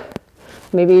wrap.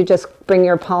 Maybe you just bring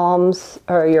your palms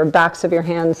or your backs of your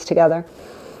hands together.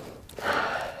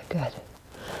 Good.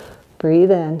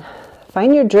 Breathe in.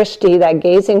 Find your drishti, that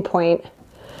gazing point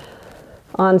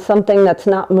on something that's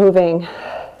not moving.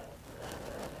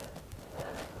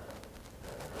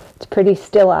 It's pretty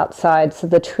still outside, so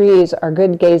the trees are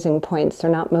good gazing points.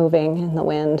 They're not moving in the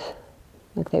wind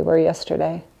like they were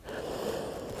yesterday.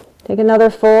 Take another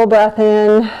full breath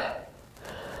in.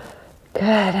 Good,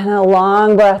 and a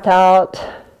long breath out.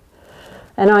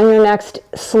 And on your next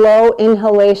slow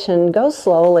inhalation, go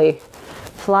slowly.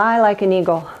 Fly like an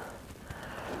eagle.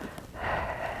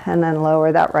 And then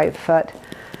lower that right foot.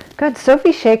 Good,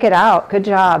 Sophie, shake it out. Good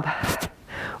job.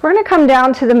 We're going to come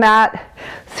down to the mat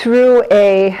through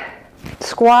a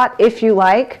squat if you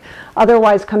like.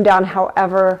 Otherwise, come down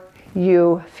however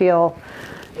you feel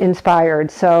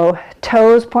inspired. So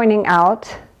toes pointing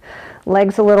out.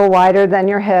 Legs a little wider than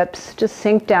your hips. Just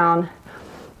sink down.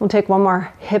 We'll take one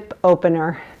more hip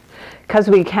opener because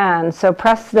we can. So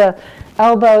press the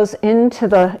elbows into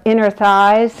the inner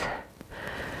thighs.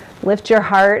 Lift your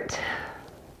heart.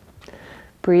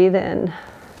 Breathe in.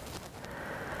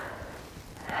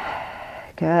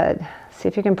 Good. See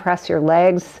if you can press your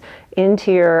legs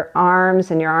into your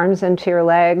arms and your arms into your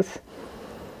legs.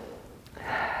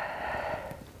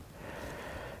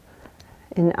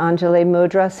 In Anjali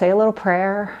Mudra, say a little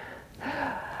prayer.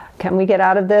 Can we get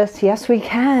out of this? Yes, we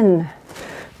can.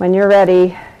 When you're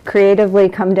ready, creatively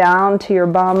come down to your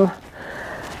bum.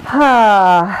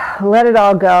 Let it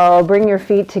all go. Bring your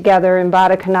feet together in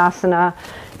Baddha Konasana.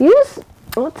 Use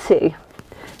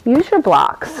your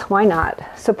blocks. Why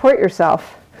not? Support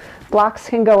yourself. Blocks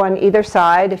can go on either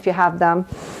side if you have them.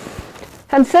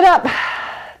 And sit up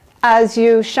as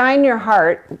you shine your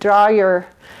heart. Draw your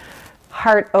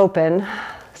heart open.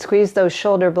 Squeeze those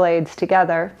shoulder blades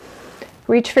together.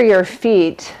 Reach for your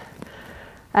feet.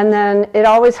 And then it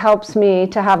always helps me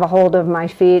to have a hold of my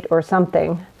feet or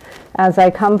something as I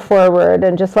come forward,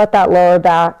 and just let that lower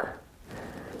back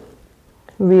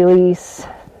release.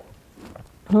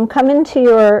 And come into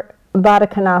your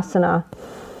Baddha Konasana.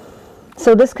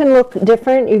 So this can look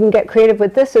different. You can get creative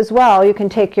with this as well. You can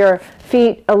take your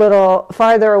feet a little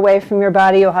farther away from your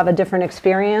body. You'll have a different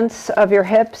experience of your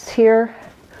hips here.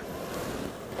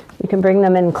 You can bring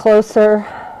them in closer.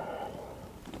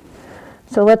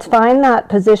 So let's find that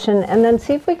position and then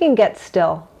see if we can get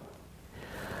still.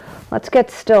 Let's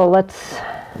get still. Let's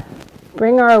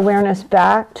bring our awareness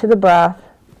back to the breath.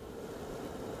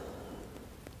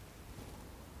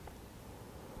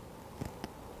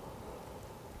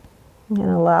 And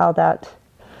allow that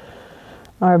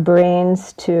our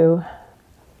brains to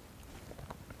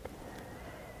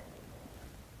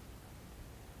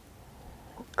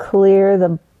clear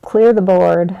the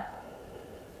board.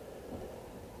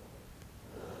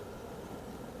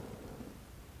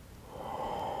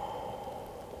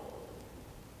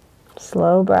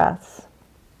 Slow breaths.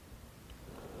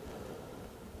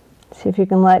 See if you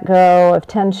can let go of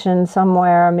tension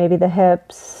somewhere, maybe the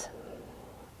hips,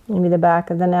 maybe the back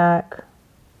of the neck.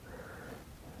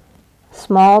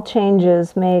 Small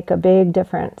changes make a big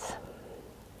difference.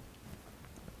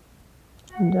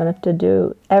 You don't have to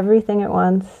do everything at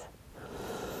once.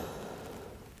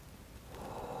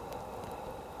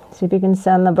 See if you can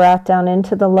send the breath down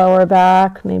into the lower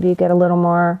back. Maybe you get a little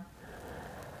more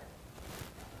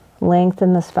length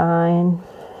in the spine.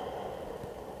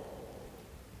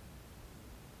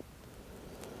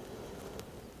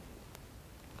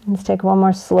 Let's take one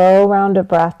more slow round of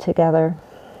breath together.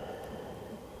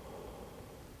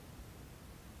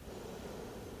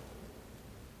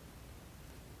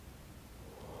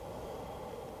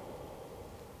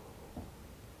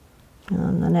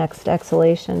 On the next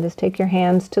exhalation, just take your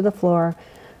hands to the floor.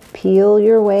 Peel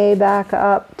your way back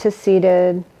up to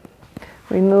seated.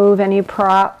 Remove any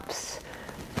props.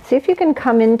 See if you can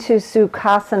come into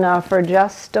Sukhasana for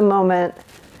just a moment.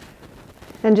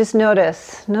 And just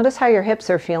notice how your hips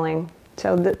are feeling.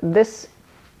 So this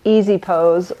easy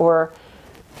pose, or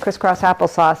crisscross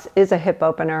applesauce, is a hip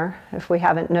opener if we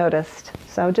haven't noticed.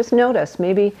 So just notice.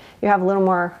 Maybe you have a little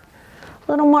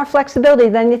more flexibility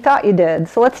than you thought you did.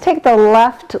 So let's take the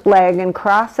left leg and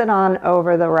cross it on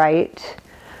over the right.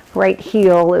 Right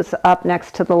heel is up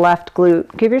next to the left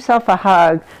glute. Give yourself a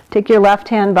hug. Take your left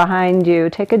hand behind you.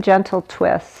 Take a gentle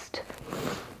twist.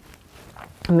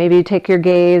 Maybe you take your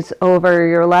gaze over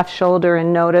your left shoulder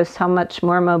and notice how much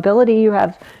more mobility you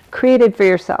have created for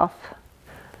yourself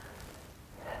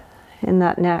in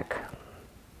that neck.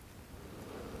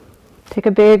 Take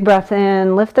a big breath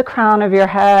in. Lift the crown of your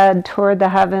head toward the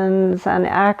heavens, and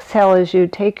exhale as you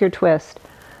take your twist.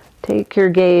 Take your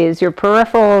gaze, your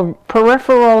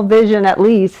peripheral vision at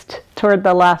least, toward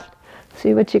the left.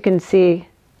 See what you can see.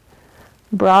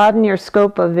 Broaden your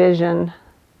scope of vision.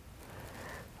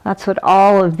 That's what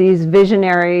all of these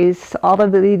visionaries, all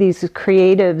of these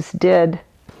creatives did.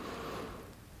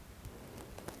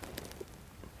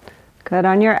 Good.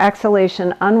 On your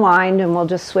exhalation, unwind, and we'll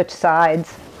just switch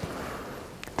sides.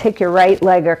 Take your right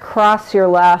leg across your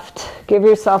left. Give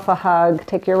yourself a hug.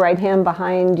 Take your right hand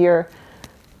behind your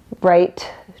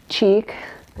right cheek.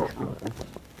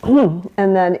 And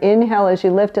then inhale as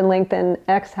you lift and lengthen.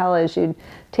 Exhale as you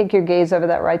take your gaze over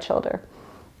that right shoulder.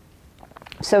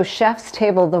 So Chef's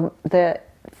Table, the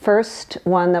first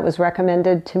one that was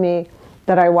recommended to me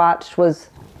that I watched was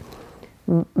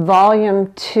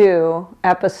Volume 2,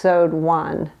 Episode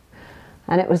 1.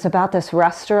 And it was about this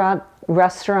restaurant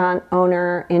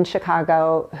owner in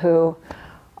Chicago who,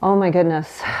 oh my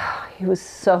goodness, he is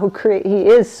so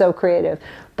creative.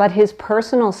 But his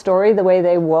personal story, the way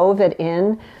they wove it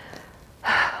in,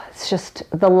 it's just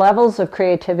the levels of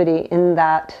creativity in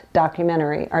that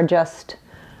documentary are just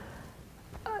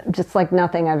like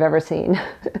nothing I've ever seen.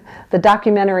 The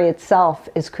documentary itself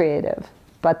is creative,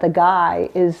 but the guy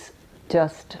is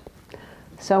just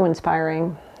so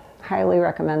inspiring. Highly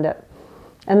recommend it.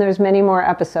 And there's many more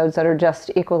episodes that are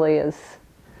just equally as,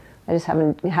 I just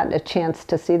haven't had a chance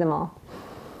to see them all.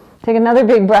 Take another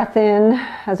big breath in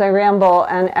as I ramble,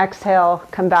 and exhale,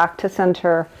 come back to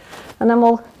center. And then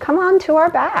we'll come on to our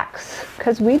backs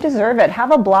because we deserve it.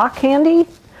 Have a block handy.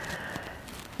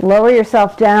 Lower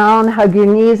yourself down, hug your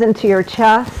knees into your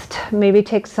chest. Maybe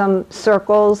take some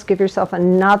circles. Give yourself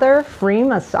another free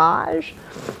massage.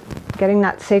 Getting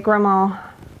that sacrum all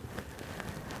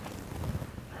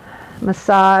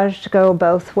massaged, go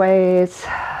both ways.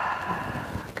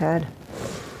 Good.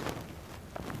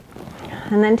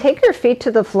 And then take your feet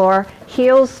to the floor,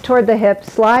 heels toward the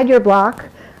hips. Slide your block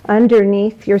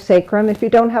underneath your sacrum. If you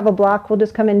don't have a block, we'll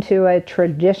just come into a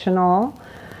traditional,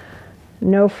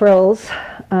 no frills,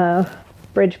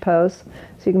 bridge pose.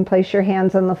 So you can place your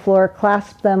hands on the floor,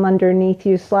 clasp them underneath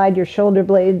you, slide your shoulder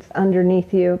blades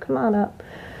underneath you. Come on up.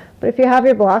 But if you have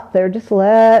your block there, just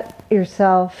let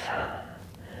yourself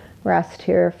rest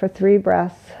here for 3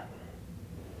 breaths.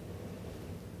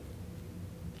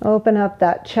 Open up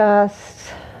that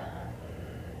chest.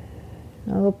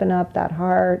 Open up that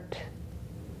heart.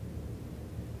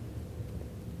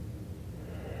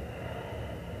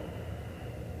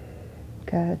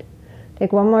 Good.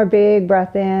 Take one more big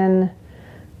breath in.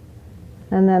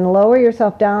 And then lower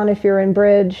yourself down if you're in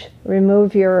bridge.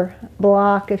 Remove your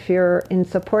block if you're in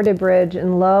supported bridge,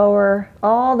 and lower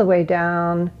all the way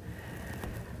down.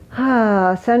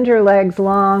 Send your legs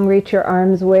long. Reach your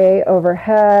arms way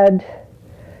overhead.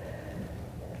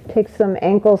 Take some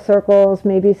ankle circles,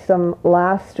 maybe some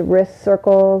last wrist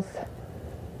circles.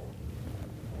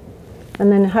 And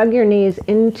then hug your knees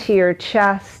into your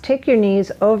chest. Take your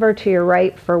knees over to your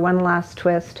right for one last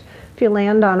twist. If you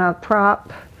land on a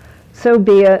prop, so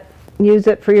be it. Use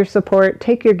it for your support.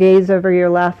 Take your gaze over your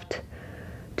left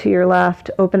to your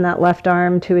left. Open that left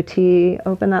arm to a T.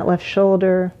 Open that left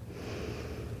shoulder.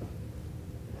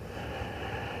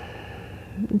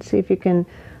 And see if you can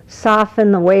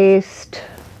soften the waist.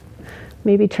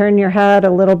 Maybe turn your head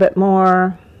a little bit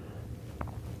more.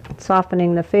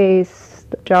 Softening the face,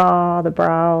 the jaw, the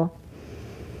brow.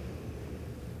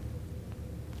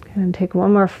 And take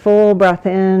one more full breath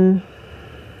in.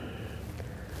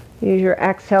 Use your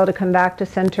exhale to come back to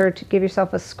center, to give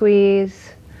yourself a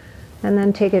squeeze. And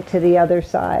then take it to the other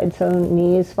side. So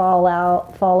knees fall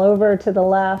out, fall over to the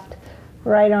left.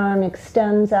 Right arm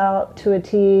extends out to a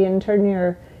T, and turn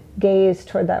your gaze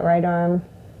toward that right arm.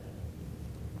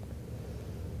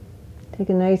 Take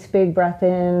a nice big breath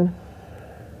in.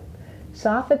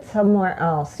 soft it somewhere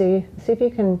else. See if you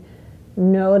can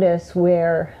notice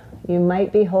where you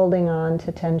might be holding on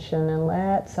to tension and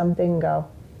let something go.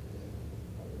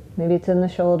 Maybe it's in the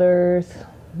shoulders,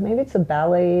 maybe it's the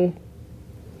belly.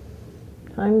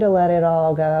 Time to let it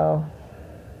all go.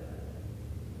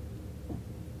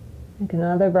 Take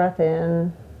another breath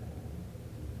in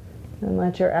and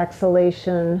let your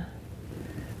exhalation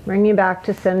bring you back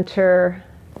to center.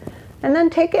 And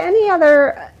then take any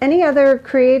other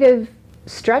creative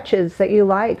stretches that you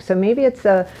like. So maybe it's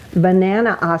a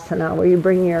banana asana where you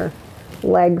bring your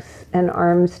legs and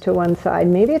arms to one side.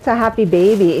 Maybe it's a happy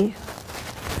baby.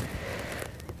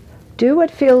 Do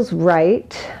what feels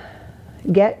right.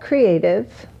 Get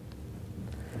creative.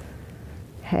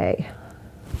 Hey,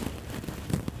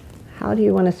 how do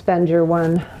you want to spend your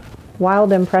one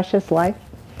wild and precious life?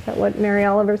 Is that what Mary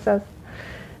Oliver says?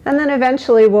 And then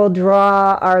eventually we'll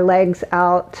draw our legs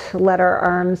out, let our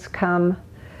arms come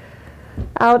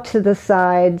out to the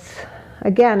sides.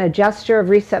 Again, a gesture of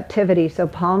receptivity. So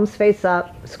palms face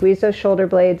up, squeeze those shoulder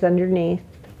blades underneath.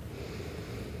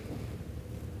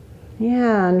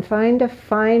 Yeah, and find a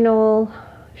final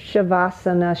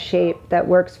Shavasana shape that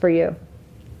works for you.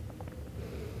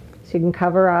 So you can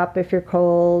cover up if you're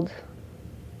cold.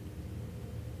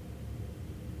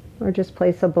 Or just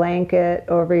place a blanket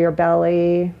over your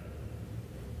belly,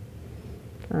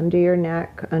 under your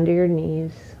neck, under your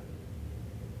knees.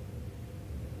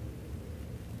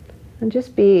 And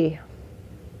just be.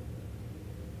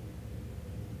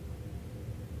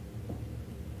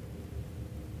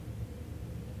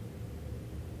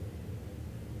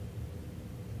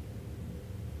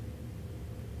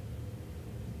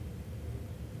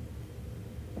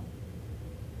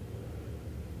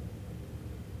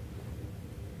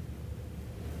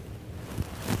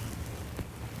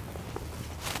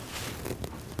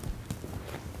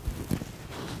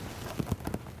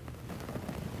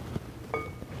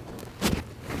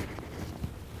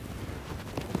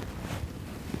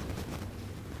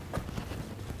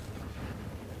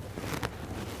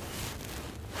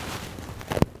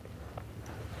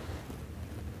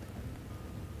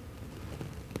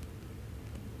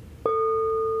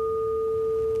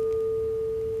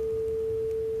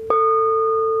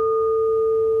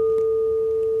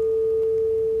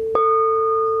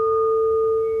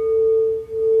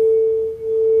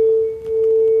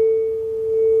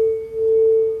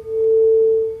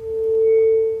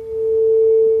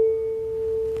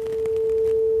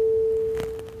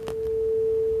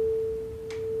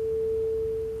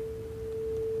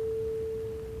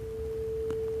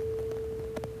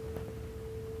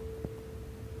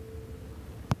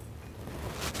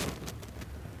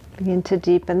 Begin to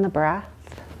deepen the breath.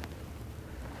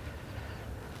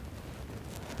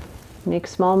 Make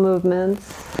small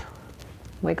movements.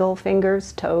 Wiggle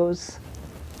fingers, toes.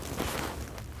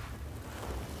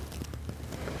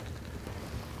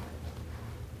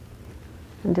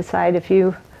 And decide if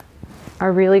you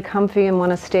are really comfy and want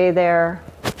to stay there.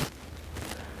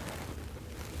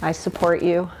 I support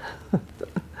you.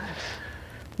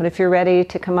 But if you're ready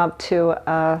to come up to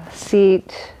a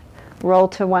seat, roll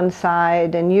to one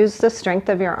side and use the strength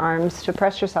of your arms to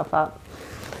press yourself up.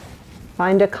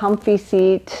 Find a comfy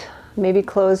seat, maybe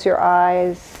close your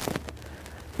eyes,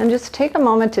 and just take a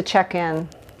moment to check in.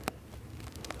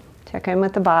 Check in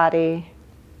with the body.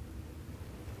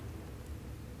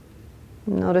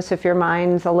 Notice if your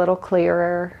mind's a little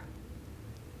clearer.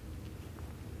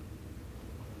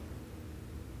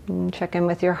 And check in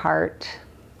with your heart.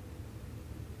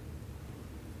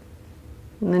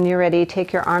 And then you're ready,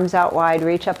 take your arms out wide,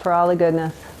 reach up for all the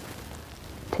goodness.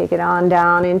 Take it on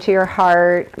down into your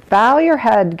heart. Bow your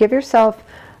head, give yourself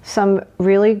some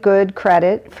really good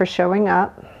credit for showing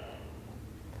up.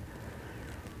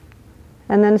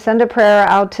 And then send a prayer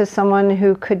out to someone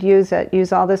who could use it,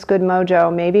 use all this good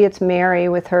mojo. Maybe it's Mary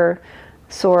with her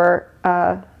sore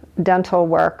dental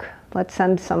work. Let's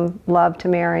send some love to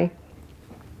Mary.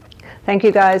 Thank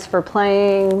you guys for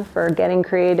playing, for getting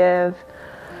creative.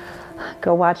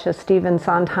 Go watch a Stephen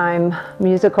Sondheim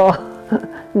musical.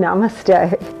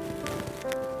 Namaste.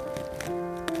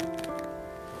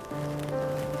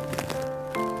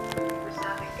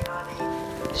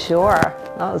 Sure,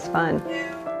 that was fun.